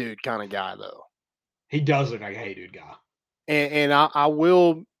a hey dude kind of guy, though. He does look like a hey dude guy. And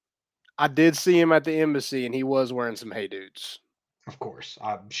I did see him at the embassy, and he was wearing some hey dudes. Of course,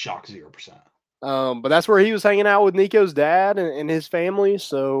 I'm shocked 0%. But that's where he was hanging out with Nico's dad and his family.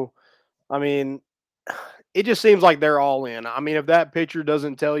 So, I mean, it just seems like they're all in. I mean, if that picture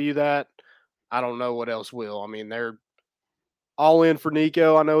doesn't tell you that, I don't know what else will. I mean, they're all in for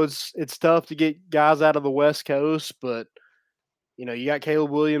Nico. I know it's tough to get guys out of the West Coast, but, you know, you got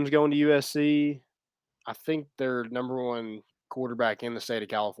Caleb Williams going to USC. I think their number one quarterback in the state of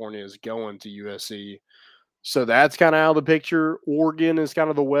California is going to USC. So that's kind of out of the picture. Oregon is kind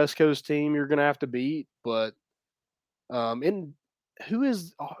of the West Coast team you're going to have to beat. But who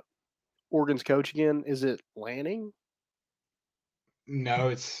is Oregon's coach again? Is it Lanning? No,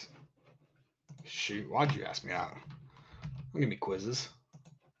 it's – shoot, why'd you ask me out? Don't give me quizzes.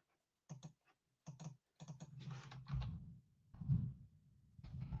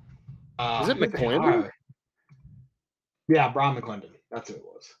 Is it McClendon? Yeah, Brian McClendon. That's who it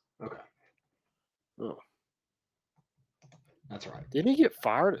was. Okay. Oh. That's right. Didn't he get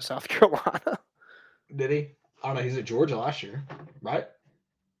fired at South Carolina? Did he? I don't know. He's at Georgia last year, right?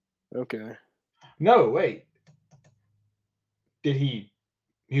 Okay. No, wait. Did he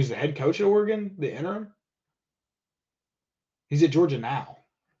was the head coach at Oregon, the interim? He's at Georgia now.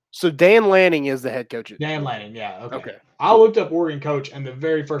 So Dan Lanning is the head coach. Dan Lanning, yeah. Okay. I looked up Oregon coach, and the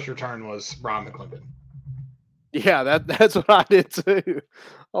very first return was Brian McClendon. Yeah, that's what I did too.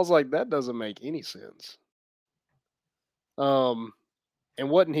 I was like, that doesn't make any sense. And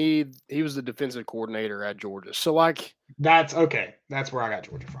wasn't he was the defensive coordinator at Georgia. So like that's okay. That's where I got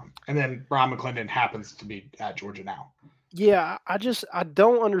Georgia from. And then Brian McClendon happens to be at Georgia now. Yeah, I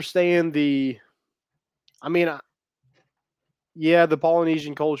don't understand the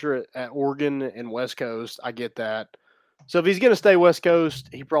Polynesian culture at Oregon and West Coast. I get that. So if he's going to stay West Coast,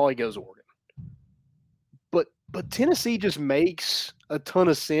 he probably goes Oregon. But Tennessee just makes a ton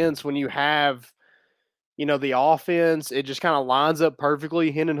of sense when you have, you know, the offense. It just kind of lines up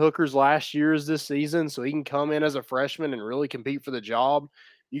perfectly. Hendon Hooker's last year is this season, so he can come in as a freshman and really compete for the job.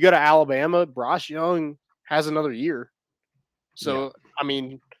 You go to Alabama, Bryce Young has another year. So, yeah. I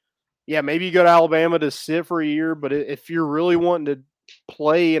mean, yeah, maybe you go to Alabama to sit for a year, but if you're really wanting to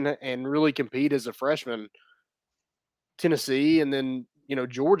play and really compete as a freshman, Tennessee and then, you know,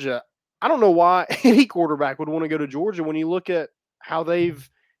 Georgia, I don't know why any quarterback would want to go to Georgia when you look at how they've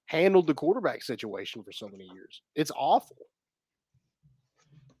handled the quarterback situation for so many years. It's awful.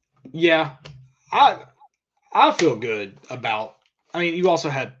 Yeah, I feel good about. I mean, you also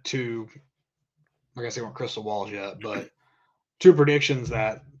had two. I guess they weren't crystal balls yet, but two predictions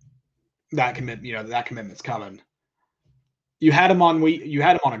that commitment's coming. You had him on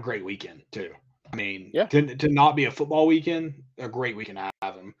a great weekend too. I mean, Yeah. to not be a football weekend, a great weekend to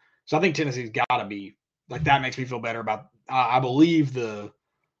have him. So I think Tennessee's got to be like that. Makes me feel better about. I believe the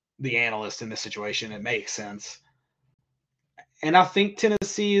analyst in this situation. It makes sense. And I think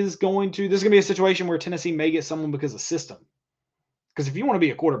Tennessee is going to. This is going to be a situation where Tennessee may get someone because of system. Because if you want to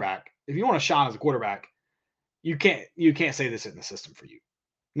be a quarterback, if you want to shine as a quarterback, you can't say this isn't the system for you.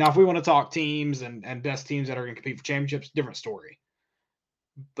 Now, if we want to talk teams and best teams that are going to compete for championships, different story.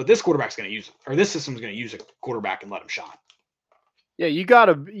 But this quarterback's going to use, or this system's going to use a quarterback and let him shine. Yeah, you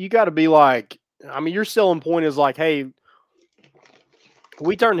gotta be like. I mean, your selling point is like, hey,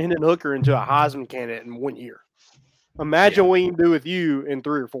 we turned Hendon Hooker into a Heisman candidate in 1 year. Imagine what he can do with you in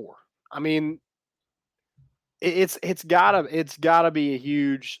 3 or 4. I mean, it's gotta be a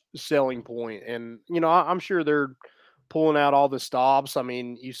huge selling point, and I'm sure they're pulling out all the stops. I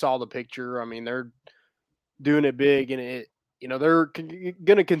mean, you saw the picture. I mean, they're doing it big, and they're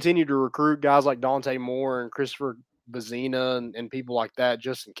going to continue to recruit guys like Dante Moore and Christopher Bazina and people like that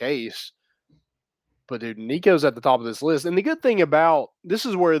just in case. But dude, Nico's at the top of this list, and the good thing about this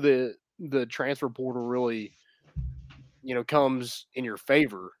is where the transfer portal really comes in your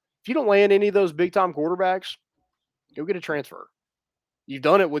favor. If you don't land any of those big time quarterbacks, you'll get a transfer. You've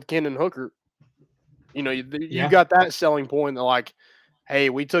done it with Hendon Hooker. You got that selling point that like, hey,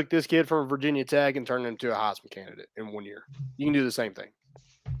 we took this kid from Virginia Tech and turned him into a Heisman candidate in 1 year. You can do the same thing.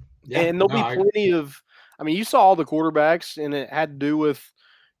 Yeah, and there'll be plenty of – I mean, you saw all the quarterbacks, and it had to do with,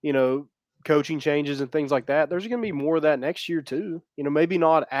 coaching changes and things like that. There's going to be more of that next year too. Maybe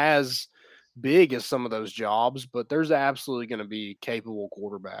not as big as some of those jobs, but there's absolutely going to be capable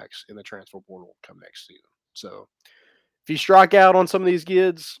quarterbacks in the transfer portal come next season. So if you strike out on some of these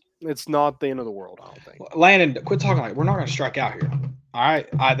kids, it's not the end of the world, I don't think. Landon, quit talking like we're not going to strike out here. All right,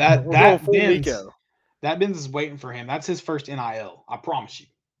 that Benz is waiting for him. That's his first NIL. I promise you.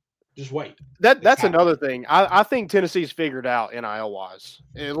 Just wait. That's another thing. I think Tennessee's figured out NIL wise.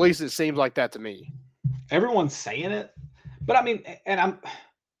 At least it seems like that to me. Everyone's saying it, but I mean, and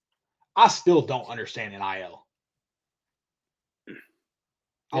I still don't understand NIL.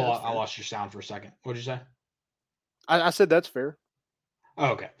 I lost your sound for a second. What did you say? I said that's fair.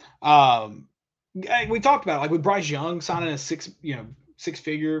 Oh, okay. We talked about it, like with Bryce Young signing a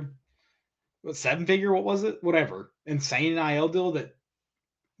 6-figure, 7-figure, what was it? Whatever. Insane NIL deal that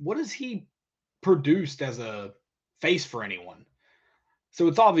what has he produced as a face for anyone? So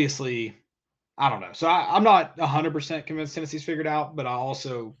it's obviously, I don't know. So I'm not 100% convinced Tennessee's figured out, but I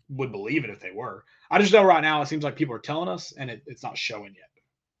also would believe it if they were. I just know right now it seems like people are telling us and it's not showing yet.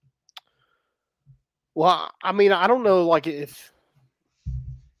 Well, I mean, I don't know, like if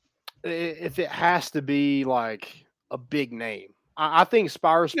it has to be like a big name. I think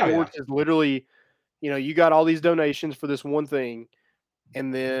Spire Sports is literally, you got all these donations for this one thing,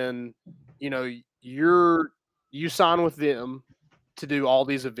 and then, you sign with them to do all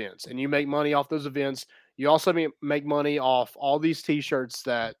these events, and you make money off those events. You also make money off all these T-shirts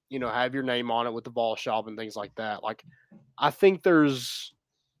that, have your name on it with the ball shop and things like that. Like, I think I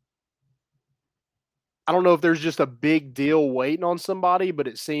don't know if there's just a big deal waiting on somebody, but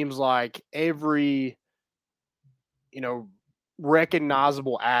it seems like every,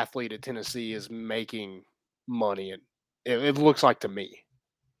 recognizable athlete at Tennessee is making money. And it looks like to me.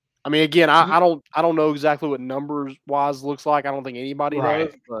 I mean, again, I don't know exactly what numbers wise looks like. I don't think anybody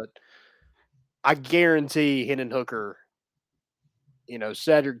knows, but I guarantee Hendon Hooker,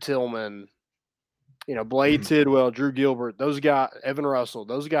 Cedric Tillman, Blade Tidwell, Drew Gilbert, those guys, Evan Russell,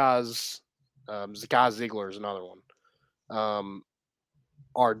 those guys, Zakai Ziegler is another one,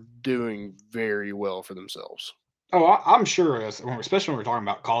 are doing very well for themselves. Oh, I'm sure, especially when we're talking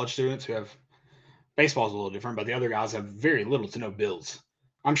about college students who have baseball is a little different, but the other guys have very little to no bills.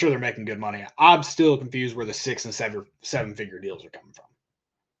 I'm sure they're making good money. I'm still confused where the 6 and 7-figure deals are coming from.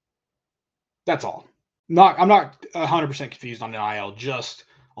 That's all. I'm not 100% confused on NIL, just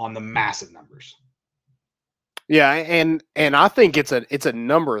on the massive numbers. Yeah, and I think it's a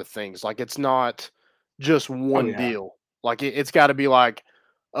number of things. Like, it's not just one deal. Like, it's got to be like,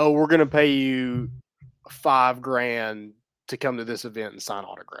 oh, we're going to pay you $5,000 to come to this event and sign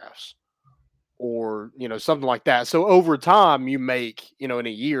autographs, or something like that. So over time, you make in a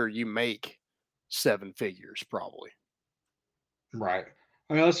year you make 7 figures probably. Right.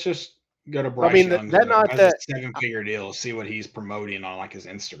 I mean, let's just Go to Bryce I mean, Young. that not has that a 7-figure deal. See what he's promoting on like his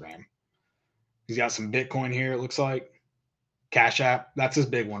Instagram. He's got some Bitcoin here. It looks like Cash App. That's his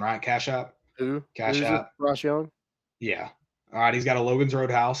big one, right? Cash App. who? Cash Who's App. Bryce Young. Yeah. All right. He's got a Logan's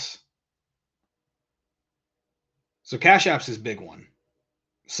Roadhouse. So Cash App's his big one.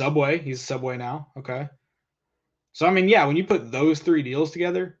 Subway. He's a Subway now. Okay. So, I mean, yeah, when you put those 3 deals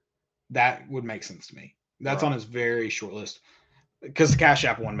together, that would make sense to me. That's on his very short list because the Cash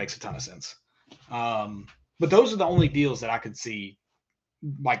App one makes a ton of sense. But those are the only deals that I could see,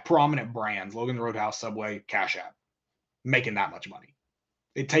 like prominent brands, Logan's Roadhouse, Subway, Cash App, making that much money.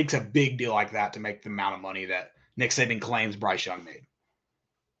 It takes a big deal like that to make the amount of money that Nick Saban claims Bryce Young made.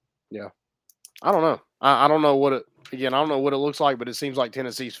 Yeah. I don't know. I don't know what it – again, I don't know what it looks like, but it seems like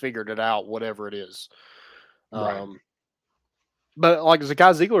Tennessee's figured it out, whatever it is. Right. But like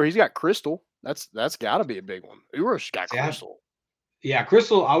Zakai Ziegler, he's got Crystal. That's got to be a big one. Urush got Yeah. Crystal. Yeah,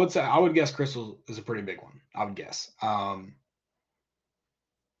 Crystal, I would guess Crystal is a pretty big one. I would guess. I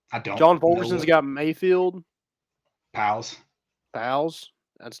don't John know Fulkerson's got Mayfield. Pals.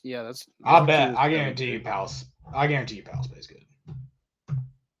 That's I bet. I guarantee you Pals pays good.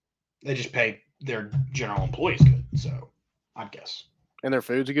 They just pay their general employees good, so I'd guess. And their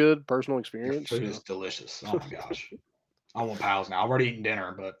food's good, personal Their experience. food is delicious. Oh my gosh. I want Pals now. I've already eaten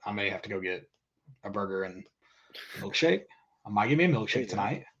dinner, but I may have to go get a burger and milkshake. I might give me a milkshake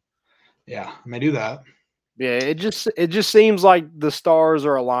tonight. Yeah, I may do that. Yeah, it just seems like the stars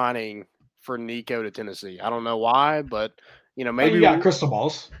are aligning for Nico to Tennessee. I don't know why, but maybe you got crystal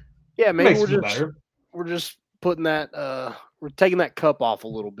balls. Yeah, maybe Makes it better. we're just putting that we're taking that cup off a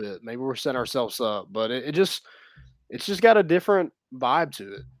little bit. Maybe we're setting ourselves up, but it's just got a different vibe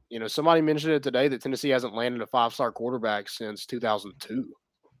to it. Somebody mentioned it today that Tennessee hasn't landed a 5-star quarterback since 2002.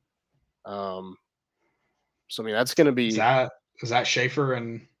 So I mean that's going to be Is that Schaefer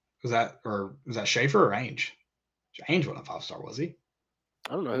and is that Schaefer or Ainge? Ainge wasn't a 5-star, was he?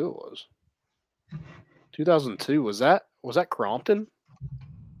 I don't know who it was. 2002 was that Crompton?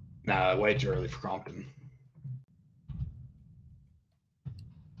 Nah, way too early for Crompton.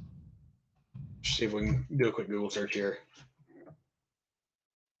 Let's see if we can do a quick Google search here.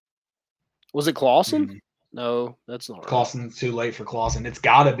 Was it Clausen? No, that's not right. Clausen's too late for Clausen. It's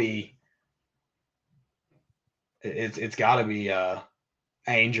got to be. It's got to be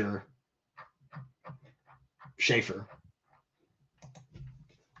Ainge or Schaefer.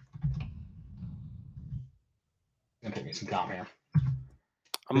 Gonna take me some time here.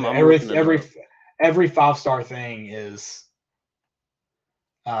 Every 5-star thing is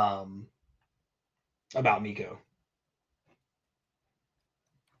about Nico.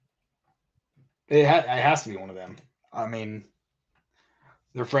 It has to be one of them. I mean,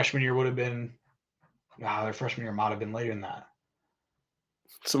 their freshman year would have been. Their freshman year might have been later than that.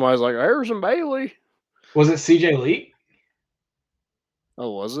 Somebody's like Harrison Bailey. Was it CJ Lee?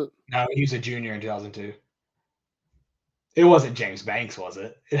 Oh, was it? No, he was a junior in 2002. It wasn't James Banks, was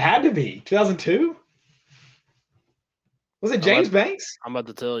it? It had to be 2002. Was it James Banks? I'm about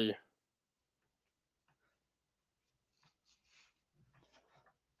to tell you.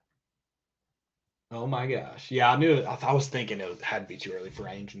 Oh my gosh! Yeah, I knew it. I was thinking it had to be too early for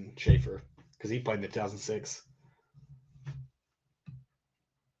Ainge and Schaefer because he played in the 2006,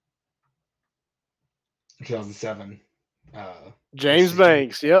 2007. James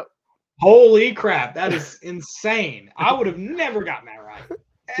Banks. Yep. Holy crap! That is insane. I would have never gotten that right.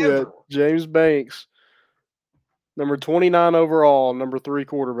 Ever. Yeah, James Banks. Number 29 overall, number 3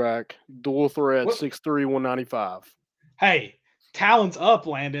 quarterback, dual threat, 6'3", 195. Hey, talent's up,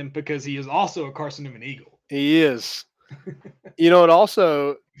 Landon, because he is also a Carson Newman Eagle. He is. And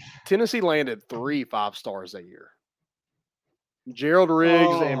also, Tennessee landed 3 5-stars that year. Gerald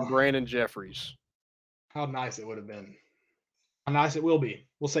Riggs and Brandon Jeffries. How nice it would have been. How nice it will be.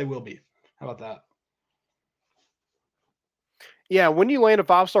 We'll say will be. How about that? Yeah, when you land a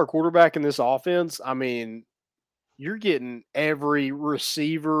 5-star quarterback in this offense, I mean, you're getting every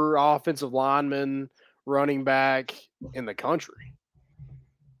receiver, offensive lineman, running back in the country.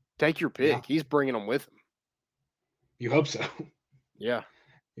 Take your pick. Yeah. He's bringing them with him. You hope so. Yeah.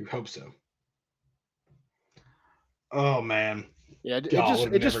 You hope so. Oh, man. Yeah,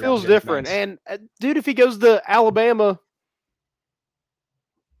 it just feels different. And, dude, if he goes to Alabama,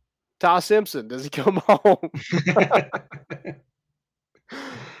 Ty Simpson, does he come home?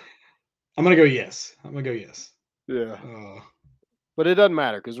 I'm going to go yes. Yeah. But it doesn't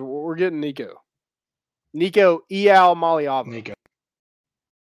matter because we're getting Nico. Nico Iamaleava. Nico.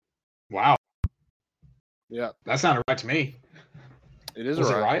 Wow. Yeah. That sounded right to me. It is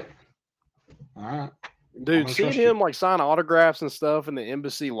Was right. it right? All right. Dude, seeing him like sign autographs and stuff in the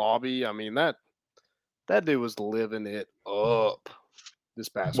embassy lobby, I mean that dude was living it up this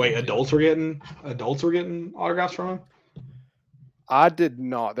past Wait, weekend. adults were getting autographs from him? I did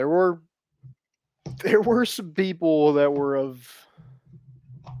not. There were some people that were of,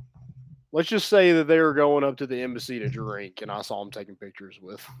 let's just say that they were going up to the embassy to drink, and I saw them taking pictures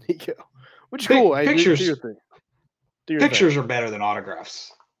with Nico. Which is cool. Hey, pictures do your thing. Pictures are better than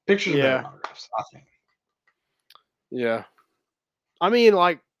autographs. Pictures are better than autographs, I think. Yeah. I mean,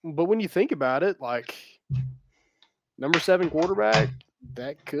 like, but when you think about it, like, number 7 quarterback,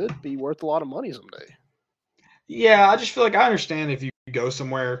 that could be worth a lot of money someday. Yeah, I just feel like I understand if you go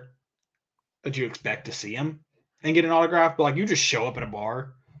somewhere that you expect to see him and get an autograph, but like you just show up at a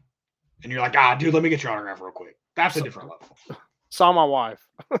bar and you're like, dude, let me get your autograph real quick. That's a different level. Saw my wife.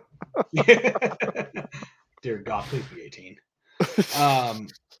 Dear God, please be 18.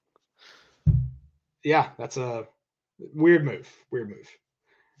 Yeah, that's a weird move.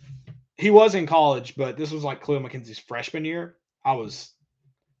 He was in college, but this was like Khalil McKenzie's freshman year. I was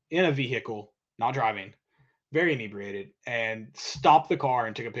in a vehicle, not driving, very inebriated, and stopped the car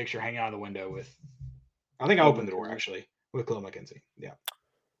and took a picture hanging out of the window with, I think I opened the door actually, with Khalil McKenzie. Yeah.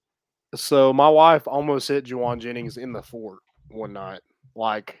 So my wife almost hit Juwan Jennings in the fort one night.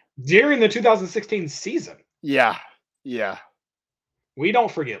 Like during the 2016 season. Yeah. We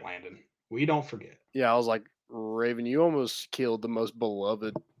don't forget, Landon. We don't forget. Yeah, I was like, Raven, you almost killed the most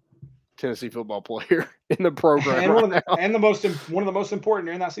beloved Tennessee football player in the program, and one of the most important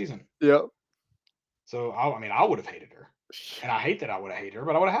during that season. Yep. So I would have hated her, and I hate that I would have hated her,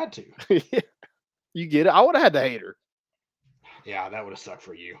 but I would have had to. You get it? I would have had to hate her. Yeah, that would have sucked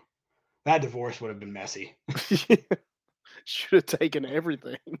for you. That divorce would have been messy. Should have taken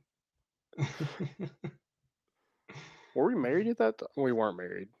everything. Were we married at that time? We weren't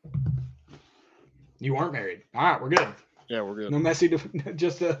married. You weren't married. All right, we're good. Yeah, we're good. No messy,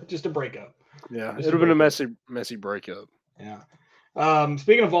 just a breakup. Yeah, it would have been a messy breakup. Yeah.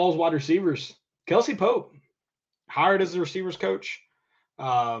 Speaking of Vols wide receivers, Kelsey Pope hired as the receivers coach.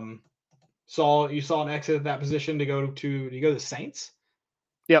 You saw an exit at that position to go to the Saints.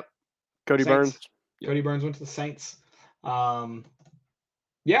 Yep. Cody Saints. Burns. Cody Burns went to the Saints. Yeah,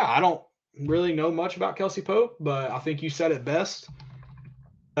 I don't really know much about Kelsey Pope, but I think you said it best.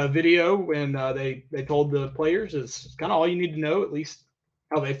 A video when they told the players is kind of all you need to know, at least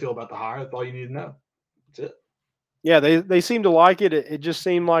how they feel about the hire. That's all you need to know. That's it. Yeah, they seemed to like it. It just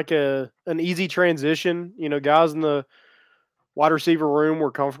seemed like an easy transition. You know, guys in the wide receiver room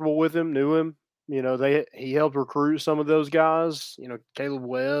were comfortable with him, knew him. You know, he helped recruit some of those guys. You know, Caleb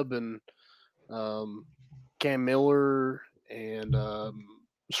Webb and Cam Miller and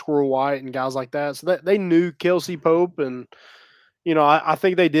Squirrel White and guys like that. So they knew Kelsey Pope, and you know, I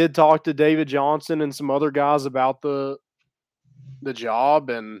think they did talk to David Johnson and some other guys about the job,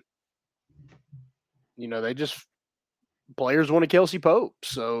 and you know, players wanted Kelsey Pope.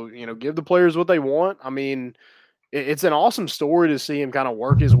 So, you know, give the players what they want. I mean, it's an awesome story to see him kind of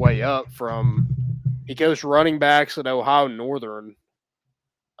work his way up from – he coached running backs at Ohio Northern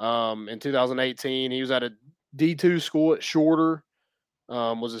in 2018. He was at a D2 school at Shorter,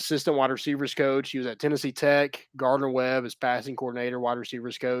 was assistant wide receivers coach. He was at Tennessee Tech, Gardner Webb as passing coordinator, wide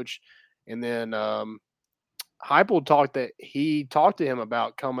receivers coach. And then Heupel talked to him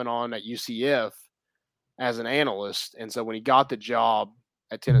about coming on at UCF as an analyst. And so when he got the job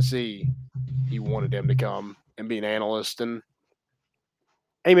at Tennessee, he wanted him to come and be an analyst. And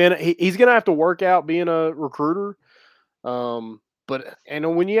hey, man, he's going to have to work out being a recruiter. But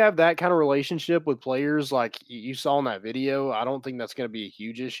when you have that kind of relationship with players like you saw in that video, I don't think that's going to be a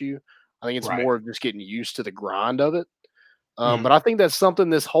huge issue. I think it's more of just getting used to the grind of it. But I think that's something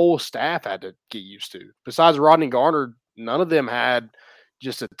this whole staff had to get used to. Besides Rodney Garner, none of them had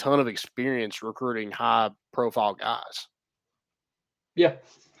just a ton of experience recruiting high-profile guys. Yeah,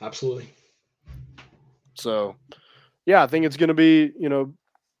 absolutely. So, yeah, I think it's going to be, you know,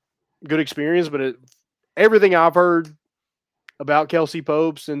 good experience. But everything I've heard about Kelsey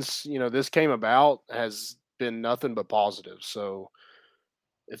Pope since, you know, this came about has been nothing but positive. So,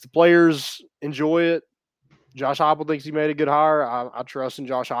 if the players enjoy it, Josh Heupel thinks he made a good hire. I trust in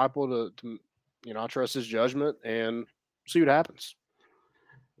Josh Heupel to you know, I trust his judgment and see what happens.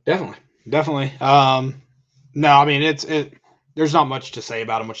 Definitely. No, I mean, there's not much to say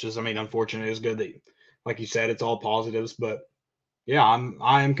about him, which is, I mean, unfortunate. It's good that, like you said, it's all positives, but yeah,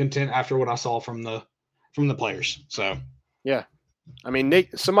 I am content after what I saw from the players. So yeah, I mean,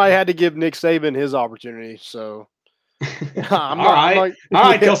 somebody had to give Nick Saban his opportunity. So all right,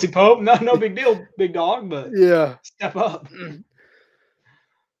 Kelsey Pope, no big deal, big dog, but yeah, step up.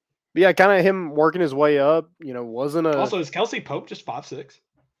 But yeah, kind of him working his way up. Wasn't a. Also, is Kelsey Pope just 5'6"? Is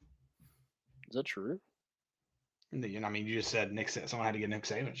that true? I mean, you just said someone had to get Nick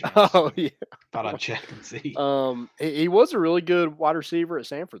Saban a chance. Oh yeah. Thought I'd check and see. He was a really good wide receiver at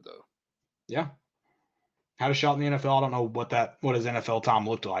Stanford, though. Yeah. Had a shot in the NFL. I don't know what his NFL time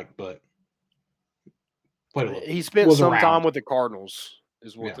looked like, but he spent some time with the Cardinals,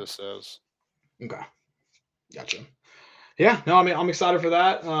 is what this says. Okay. Gotcha. Yeah, no, I mean, I'm excited for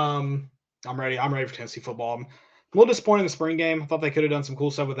that. I'm ready. I'm ready for Tennessee football. I'm a little disappointed in the spring game. I thought they could have done some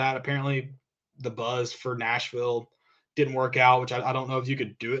cool stuff with that. Apparently, the buzz for Nashville didn't work out, which I don't know if you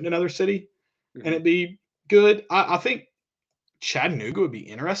could do it in another city and it'd be good. I think Chattanooga would be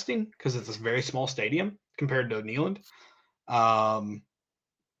interesting because it's a very small stadium compared to Neyland. I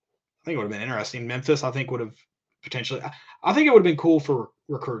think it would have been interesting. Memphis, I think, would have potentially. I think it would have been cool for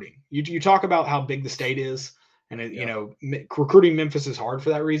recruiting. You talk about how big the state is, and recruiting Memphis is hard for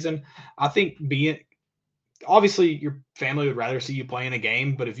that reason. I think obviously your family would rather see you play in a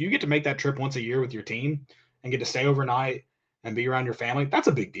game, but if you get to make that trip once a year with your team and get to stay overnight and be around your family, that's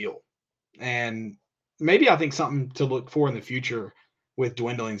a big deal. And maybe I think something to look for in the future with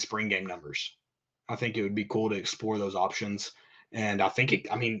dwindling spring game numbers. I think it would be cool to explore those options. And I think it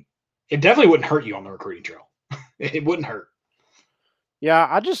definitely wouldn't hurt you on the recruiting trail. It wouldn't hurt. Yeah,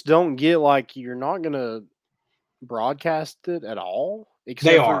 I just don't get you're not going to broadcast it at all.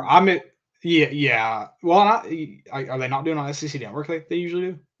 They are. Yeah. Well, are they not doing on SEC Network like they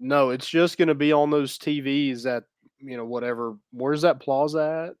usually do? No, it's just going to be on those TVs at, whatever. Where's that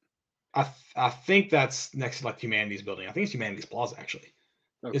plaza at? I think that's next to Humanities building. I think it's Humanities Plaza, actually.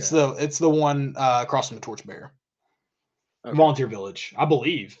 Okay. It's the one across from the Torchbearer. Okay. Volunteer Village, I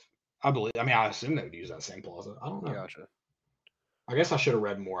believe. I mean, I assume they would use that same plaza. I don't know. Gotcha. I guess I should have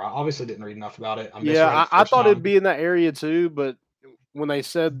read more. I obviously didn't read enough about it. I thought it'd be in that area too, but when they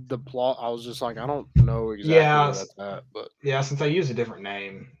said the plot, I was just like, I don't know exactly where that's at. But yeah, since they used a different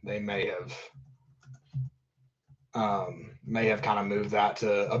name, they may have kind of moved that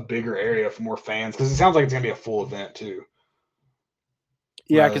to a bigger area for more fans, because it sounds like it's gonna be a full event too.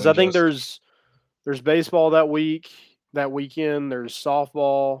 Yeah, because I think there's baseball that weekend. There's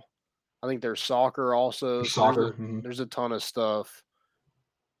softball. I think there's soccer also. There's a ton of stuff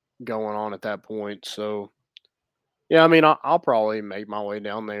going on at that point. So, yeah, I mean, I'll probably make my way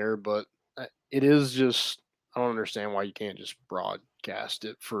down there, but it is just, I don't understand why you can't just broadcast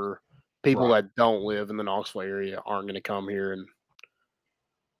it for people that don't live in the Knoxville area, aren't going to come here. And,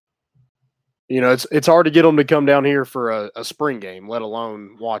 it's hard to get them to come down here for a spring game, let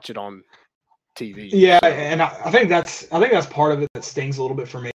alone watch it on TV. Yeah, and I think that's part of it that stings a little bit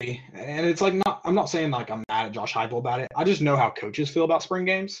for me. And it's I'm not saying I'm mad at Josh Heupel about it. I just know how coaches feel about spring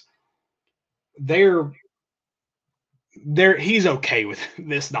games. He's okay with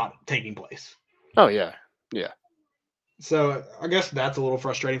this not taking place. Oh yeah. Yeah. So I guess that's a little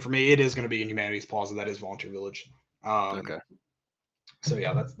frustrating for me. It is going to be in Humanities Plaza. That is Volunteer Village. Okay. So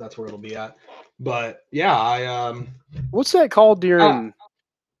yeah, that's where it'll be at. But yeah, what's that called during?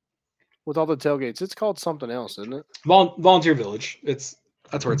 With all the tailgates, it's called something else, isn't it? Volunteer Village. That's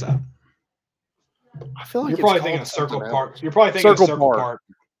where it's at. I feel like you're probably thinking of Circle Park. You're probably thinking of Circle Park,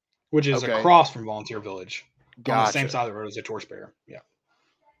 which is across from Volunteer Village, on the same side of the road as the Torchbearer. Yeah.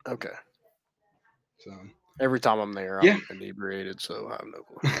 Okay. So every time I'm there, I'm inebriated, so I have no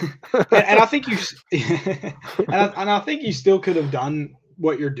clue. and I think I think you still could have done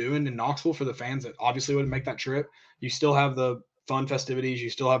what you're doing in Knoxville for the fans that obviously wouldn't make that trip. You still have the fun festivities. You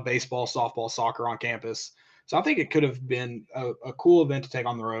still have baseball, softball, soccer on campus. So I think it could have been a cool event to take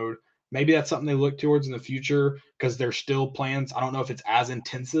on the road. Maybe that's something they look towards in the future, because there's still plans. I don't know if it's as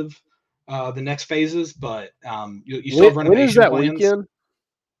intensive the next phases, but you still have renovation when is that plans. Weekend?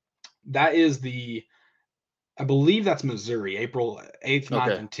 That is I believe that's Missouri, April 8th,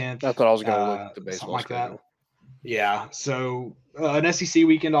 9th, and 10th. That's what I was going to look at the baseball like schedule. That. Yeah. So an SEC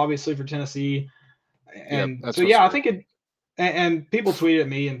weekend, obviously, for Tennessee. And so, yeah, I think it. And people tweeted at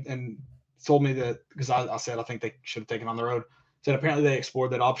me and told me that, because I said I think they should have taken on the road. Said apparently they explored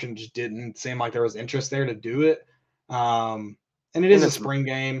that option, just didn't seem like there was interest there to do it. And it is a spring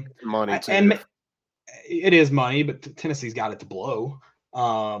game. Money too. And it is money, but Tennessee's got it to blow.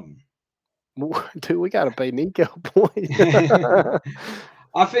 Dude, we got to pay Nico point.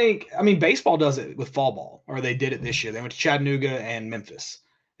 I mean, baseball does it with fall ball, or they did it this year. They went to Chattanooga and Memphis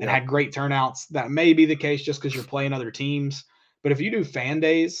and had great turnouts. That may be the case just because you're playing other teams. But if you do fan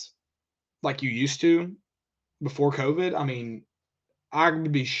days like you used to before COVID, I mean, I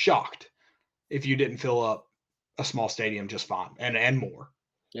would be shocked if you didn't fill up a small stadium just fine and more.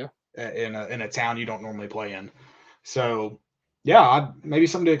 Yeah. In a town you don't normally play in. So Yeah, maybe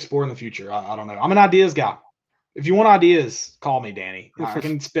something to explore in the future. I don't know. I'm an ideas guy. If you want ideas, call me, Danny. I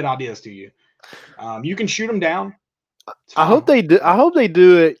can spit ideas to you. You can shoot them down. I hope they do. I hope they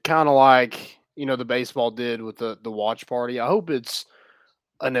do it kind of like the baseball did with the watch party. I hope it's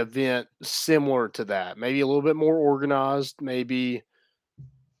an event similar to that. Maybe a little bit more organized. Maybe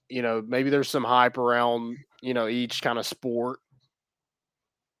maybe there's some hype around each kind of sport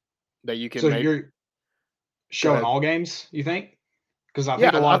that you can. So you're showing all games, you think? Because I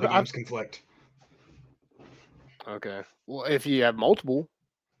think a lot of the games conflict. Okay. Well, if you have multiple.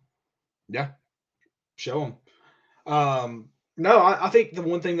 Yeah. Show them. No, I think the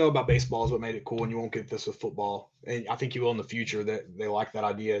one thing, though, about baseball is what made it cool, and you won't get this with football, and I think you will in the future, that they like that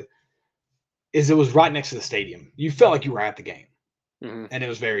idea, is it was right next to the stadium. You felt like you were at the game, and it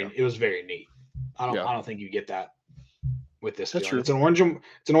was very neat. I don't think you get that with this. That's true. It's an orange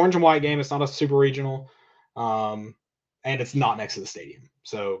and white game. It's not a super regional, and it's not next to the stadium.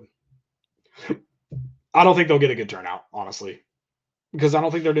 So I don't think they'll get a good turnout, honestly, because I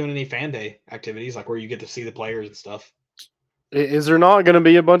don't think they're doing any fan day activities like where you get to see the players and stuff. Is there not going to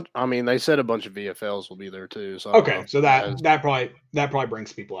be a bunch? I mean, they said a bunch of VFLs will be there too. So okay, so that probably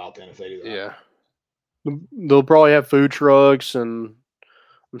brings people out then if they do that. Yeah, they'll probably have food trucks, and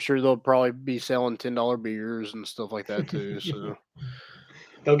I'm sure they'll probably be selling $10 beers and stuff like that too. So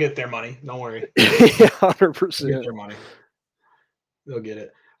they'll get their money. Don't worry. 100%. Get their money. They'll get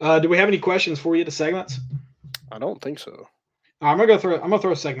it. Do we have any questions for you to segments? I don't think so. I'm gonna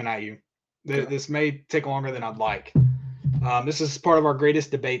throw a segment at you. This may take longer than I'd like. This is part of our greatest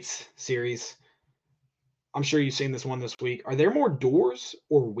debates series. I'm sure you've seen this one this week. Are there more doors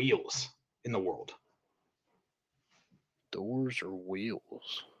or wheels in the world? Doors or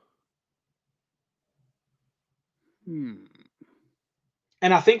wheels? And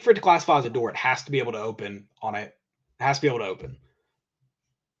I think for it to classify as a door, it has to be able to open on it. It has to be able to open.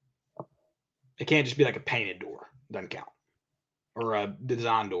 It can't just be like a painted door. Doesn't count. Or a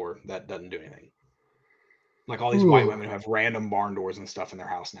design door that doesn't do anything. Like all these white women who have random barn doors and stuff in their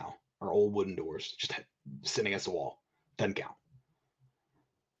house now, or old wooden doors just sitting against the wall. Doesn't count.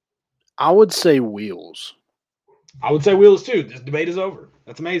 I would say wheels. I would say wheels too. This debate is over.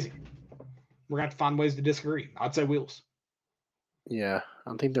 That's amazing. We're going to have to find ways to disagree. I'd say wheels. Yeah,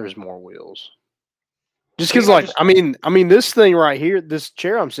 I think there's more wheels. Just because, I mean, this thing right here, this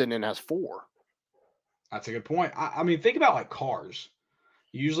chair I'm sitting in has 4. That's a good point. I mean, think about like cars.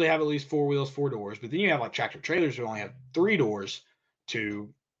 You usually have at least 4 wheels, 4 doors, but then you have like tractor trailers who only have 3 doors to,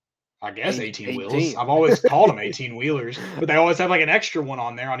 I guess, 18 wheels. I've always called them 18 wheelers, but they always have like an extra one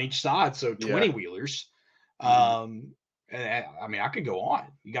on there on each side, so 20 wheelers. And I mean, I could go on.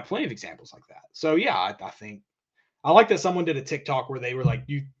 You got plenty of examples like that. So yeah, I think I like that someone did a TikTok where they were like,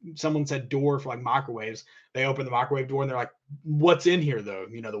 someone said door for like microwaves. They opened the microwave door and they're like, "What's in here though?"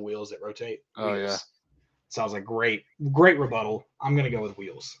 The wheels that rotate. Oh yeah. Sounds like great rebuttal. I'm gonna go with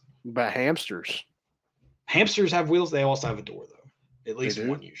wheels. But hamsters have wheels. They also have a door though. At least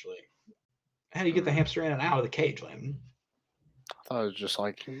one usually. How do you get the hamster in and out of the cage, Landon? I thought it was just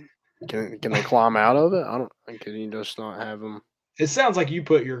like, can they climb out of it? I don't. Can you just not have them? It sounds like you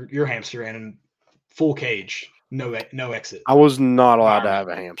put your hamster in full cage, no exit. I was not allowed to have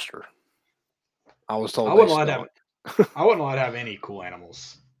a hamster. I was told I wasn't allowed to have any cool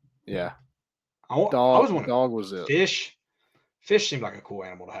animals. Yeah. Dog was it. Fish seemed like a cool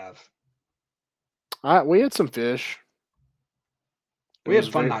animal to have. We had some fish. We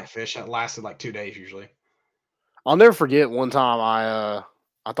had fun night fish that lasted like 2 days usually. I'll never forget one time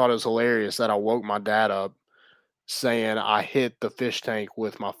I thought it was hilarious that I woke my dad up saying I hit the fish tank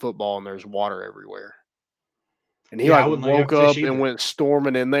with my football and there's water everywhere. And he woke up and went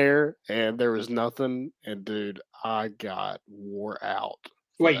storming in there and there was nothing. And dude, I got wore out.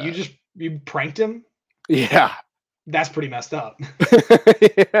 Wait, you pranked him? Yeah. That's pretty messed up.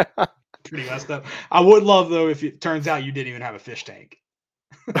 Yeah. Pretty messed up. I would love though if it turns out you didn't even have a fish tank.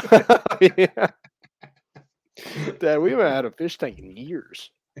 Yeah. Dad, we haven't had a fish tank in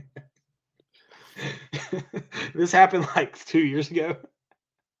years. This happened like 2 years ago.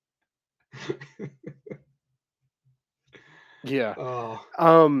 Yeah.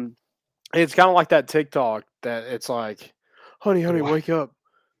 Oh. It's kind of like that TikTok that it's like, honey, wake up.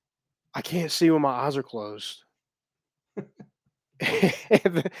 I can't see when my eyes are closed.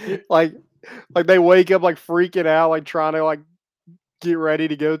 like they wake up like freaking out, like trying to like get ready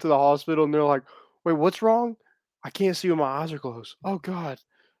to go to the hospital, and they're like, wait, what's wrong? I can't see when my eyes are closed. Oh God.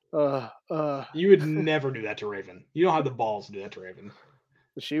 You would never do that to Raven. You don't have the balls to do that to Raven.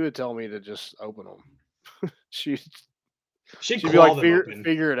 She would tell me to just open them. She'd be like,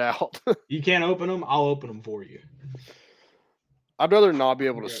 figure it out. You can't open them, I'll open them for you. I'd rather not be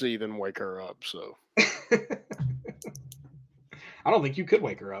able to Yeah. see than wake her up. So I don't think you could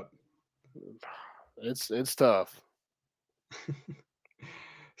wake her up. it's tough.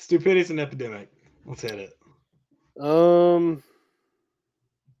 Stupidity's an epidemic. Let's hit it. Man,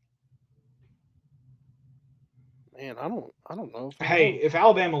 I don't know. If I Hey, know. if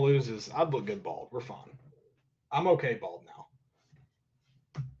Alabama loses, I'd look good bald. We're fine. I'm okay bald now.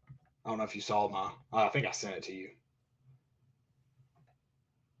 I don't know if you saw my. I think I sent it to you.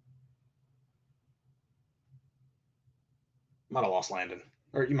 Might have lost Landon,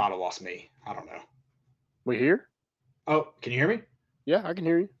 or you might have lost me. I don't know. We here? Oh, can you hear me? Yeah, I can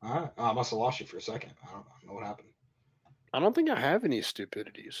hear you. All right. I must have lost you for a second. I don't know what happened. I don't think I have any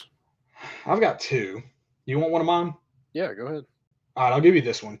stupidities. I've got two. You want one of mine? Yeah, go ahead. All right, I'll give you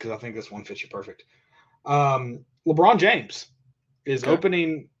this one because I think this one fits you perfect. LeBron James is Okay.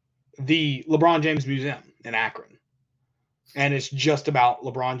 opening the LeBron James Museum in Akron. And it's just about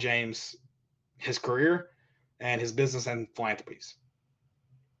LeBron James, his career, and his business and philanthropies.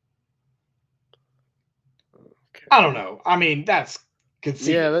 Okay. I don't know. I mean, that's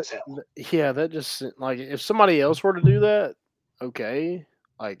conceited Yeah, as hell. that just like if somebody else were to do that, okay.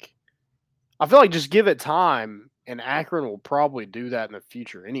 Like, I feel like just give it time, and Akron will probably do that in the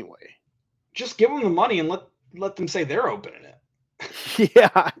future anyway. Just give them the money and let them say they're opening it.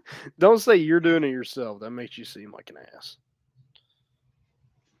 Yeah, don't say you're doing it yourself. That makes you seem like an ass.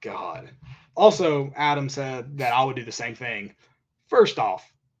 God. Also, Adam said that I would do the same thing. First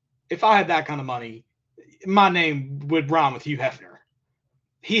off, if I had that kind of money, my name would rhyme with Hugh Hefner.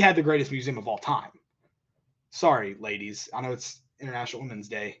 He had the greatest museum of all time. Sorry, ladies. I know it's International Women's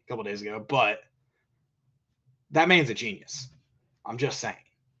Day a couple days ago, but that man's a genius. I'm just saying.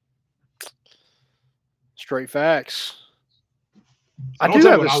 Straight facts. I do don't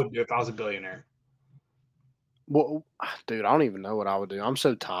tell have you what a I would do if I was a billionaire. well, dude. I don't even know what I would do. I'm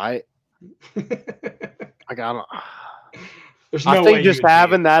so tight. Like I don't. There's no I way think you just would be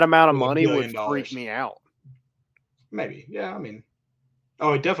having that amount of with $1 money would billion. freak me out. Maybe. Yeah, I mean,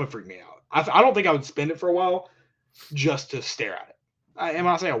 oh, it definitely freaked me out. I don't think I would spend it for a while just to stare at it. And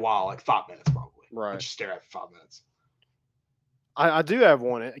when I say a while, like 5 minutes probably. Right. I'd just stare at it for 5 minutes. I do have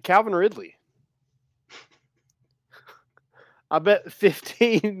one. Calvin Ridley. I bet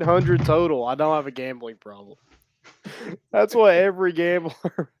 1,500 total. I don't have a gambling problem. That's what every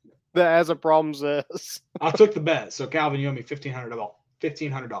gambler that has a problem says. I took the bet. So Calvin, you owe me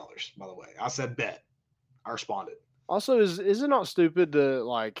 $1,500. By the way, I said bet. I responded. Also, is it not stupid to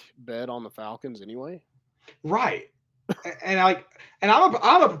like bet on the Falcons anyway? Right. And I'm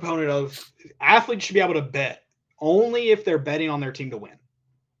a proponent of athletes should be able to bet only if they're betting on their team to win.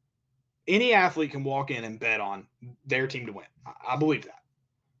 Any athlete can walk in and bet on their team to win. I believe that.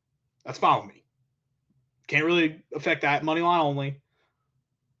 That's fine with me. Can't really affect that money line only.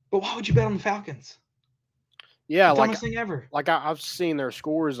 But why would you bet on the Falcons? Yeah, The like dumbest thing ever. I've seen their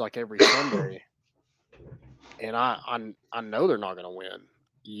scores like every Sunday, and I know they're not going to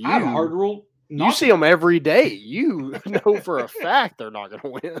win. I have a hard rule. You see them every day. You know for a fact they're not going to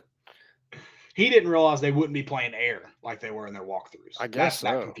win. He didn't realize they wouldn't be playing air like they were in their walkthroughs. I guess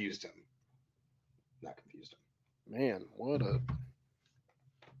that so. confused him. That confused him. Man, what a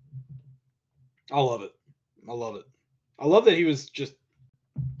I love it. I love it. I love that he was just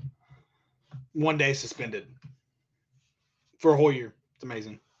one day suspended for a whole year. It's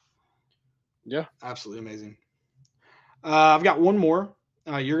amazing. yeah. Absolutely amazing. I've got one more.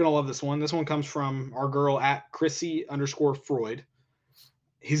 You're going to love this one. This one comes from our girl at Chrissy_Freud.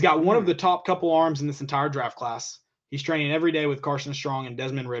 He's got one of the top couple arms in this entire draft class. He's training every day with Carson Strong and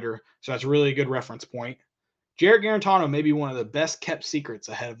Desmond Ridder, so that's really a good reference point. Jarrett Garantano may be one of the best kept secrets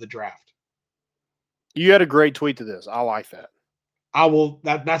ahead of the draft. You had a great tweet to this. I like that. I will.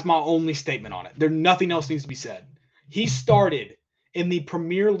 That's my only statement on it. Nothing else needs to be said. He started in the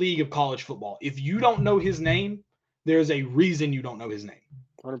Premier League of college football. If you don't know his name, there's a reason you don't know his name.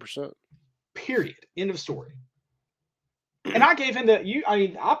 100%. Period. End of story. And I gave him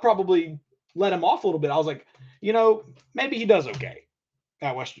I probably let him off a little bit. I was like, maybe he does okay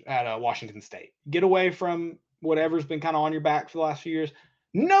at Washington State. Get away from whatever's been kind of on your back for the last few years.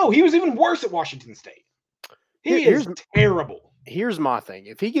 No, he was even worse at Washington State. He is terrible. Here's my thing.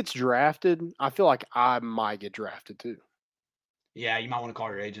 If he gets drafted, I feel like I might get drafted too. Yeah, you might want to call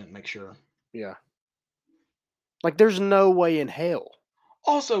your agent and make sure. Yeah. Like, there's no way in hell.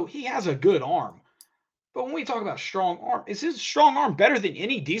 Also, he has a good arm. But when we talk about strong arm, is his strong arm better than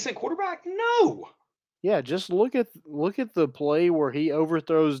any decent quarterback? No. Yeah, just look at the play where he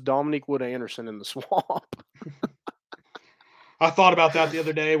overthrows Dominique Wood Anderson in the swamp. I thought about that the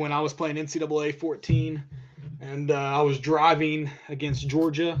other day when I was playing NCAA 14, And I was driving against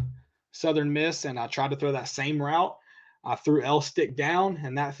Georgia Southern Miss, and I tried to throw that same route. I threw L stick down,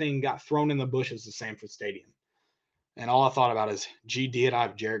 and that thing got thrown in the bushes at Sanford Stadium. And all I thought about is, gee, did I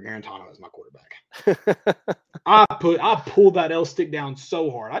have Jarrett Garantano as my quarterback? I pulled that L stick down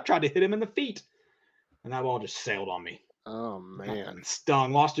so hard. I tried to hit him in the feet, and that ball just sailed on me. Oh man,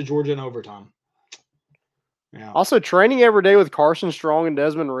 stung. Lost to Georgia in overtime. Yeah. Also, training every day with Carson Strong and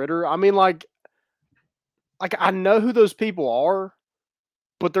Desmond Ridder. I mean, like I know who those people are,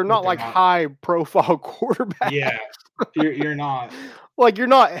 but they're not high-profile quarterbacks. Yeah, you're not. Like, you're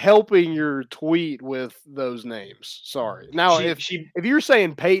not helping your tweet with those names. Sorry. Now, if you're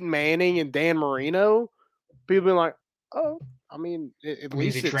saying Peyton Manning and Dan Marino, people be like, oh, I mean, at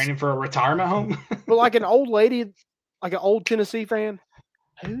least is he training for a retirement home? But like an old lady, like an old Tennessee fan,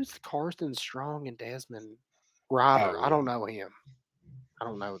 who's Carson Strong and Desmond Ridder? I don't know him. I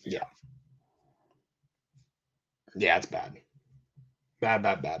don't know. Yeah. Yeah, it's bad. Bad.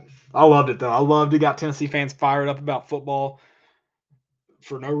 I loved it, though. I loved it. Got Tennessee fans fired up about football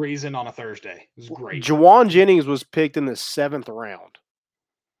for no reason on a Thursday. It was great. Juwan Jennings was picked in the 7th round.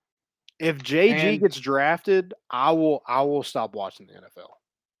 If JG gets drafted, I will stop watching the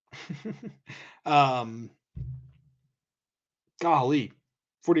NFL. Golly.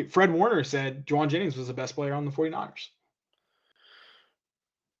 Fred Warner said Juwan Jennings was the best player on the 49ers.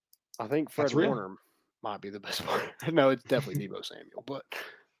 I think Fred Warner might be the best player. No, it's definitely Deebo Samuel. But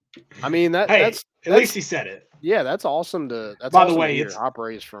I mean that's at least he said it. Yeah, that's awesome to. That's by awesome the way, it's high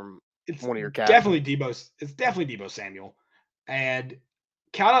praise from one of your captains. It's definitely Deebo Samuel, and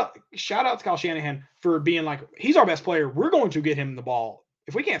shout out to Kyle Shanahan for being like, he's our best player. We're going to get him the ball.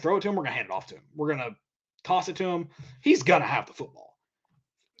 If we can't throw it to him, we're gonna hand it off to him. We're gonna toss it to him. He's gonna have the football.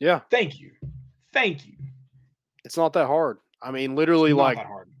 Yeah. Thank you. It's not that hard. I mean, literally, like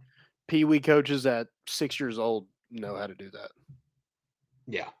Pee-wee coaches at 6 years old know how to do that.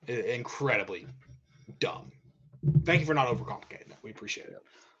 Yeah, incredibly dumb. Thank you for not overcomplicating it. We appreciate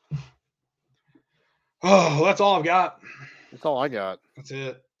it. Oh, that's all I've got. That's all I got. That's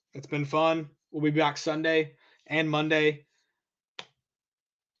it. It's been fun. We'll be back Sunday and Monday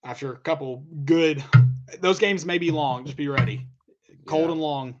after a couple good. Those games may be long. Just be ready. Cold and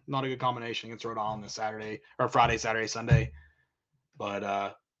long, not a good combination against Rhode Island this Saturday or Friday, Saturday, Sunday.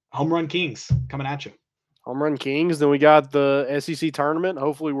 But Home Run Kings coming at you. Home Run Kings. Then we got the SEC tournament.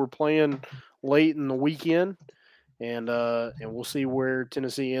 Hopefully, we're playing late in the weekend, and we'll see where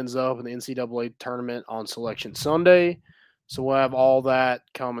Tennessee ends up in the NCAA tournament on Selection Sunday. So we'll have all that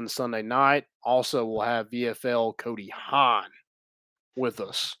coming Sunday night. Also, we'll have VFL Cody Hahn with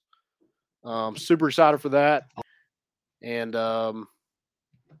us. Super excited for that. And I'm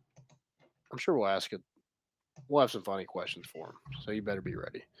sure we'll ask it. We'll have some funny questions for him. So you better be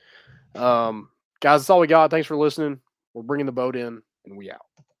ready. Guys, that's all we got. Thanks for listening. We're bringing the boat in, and we out.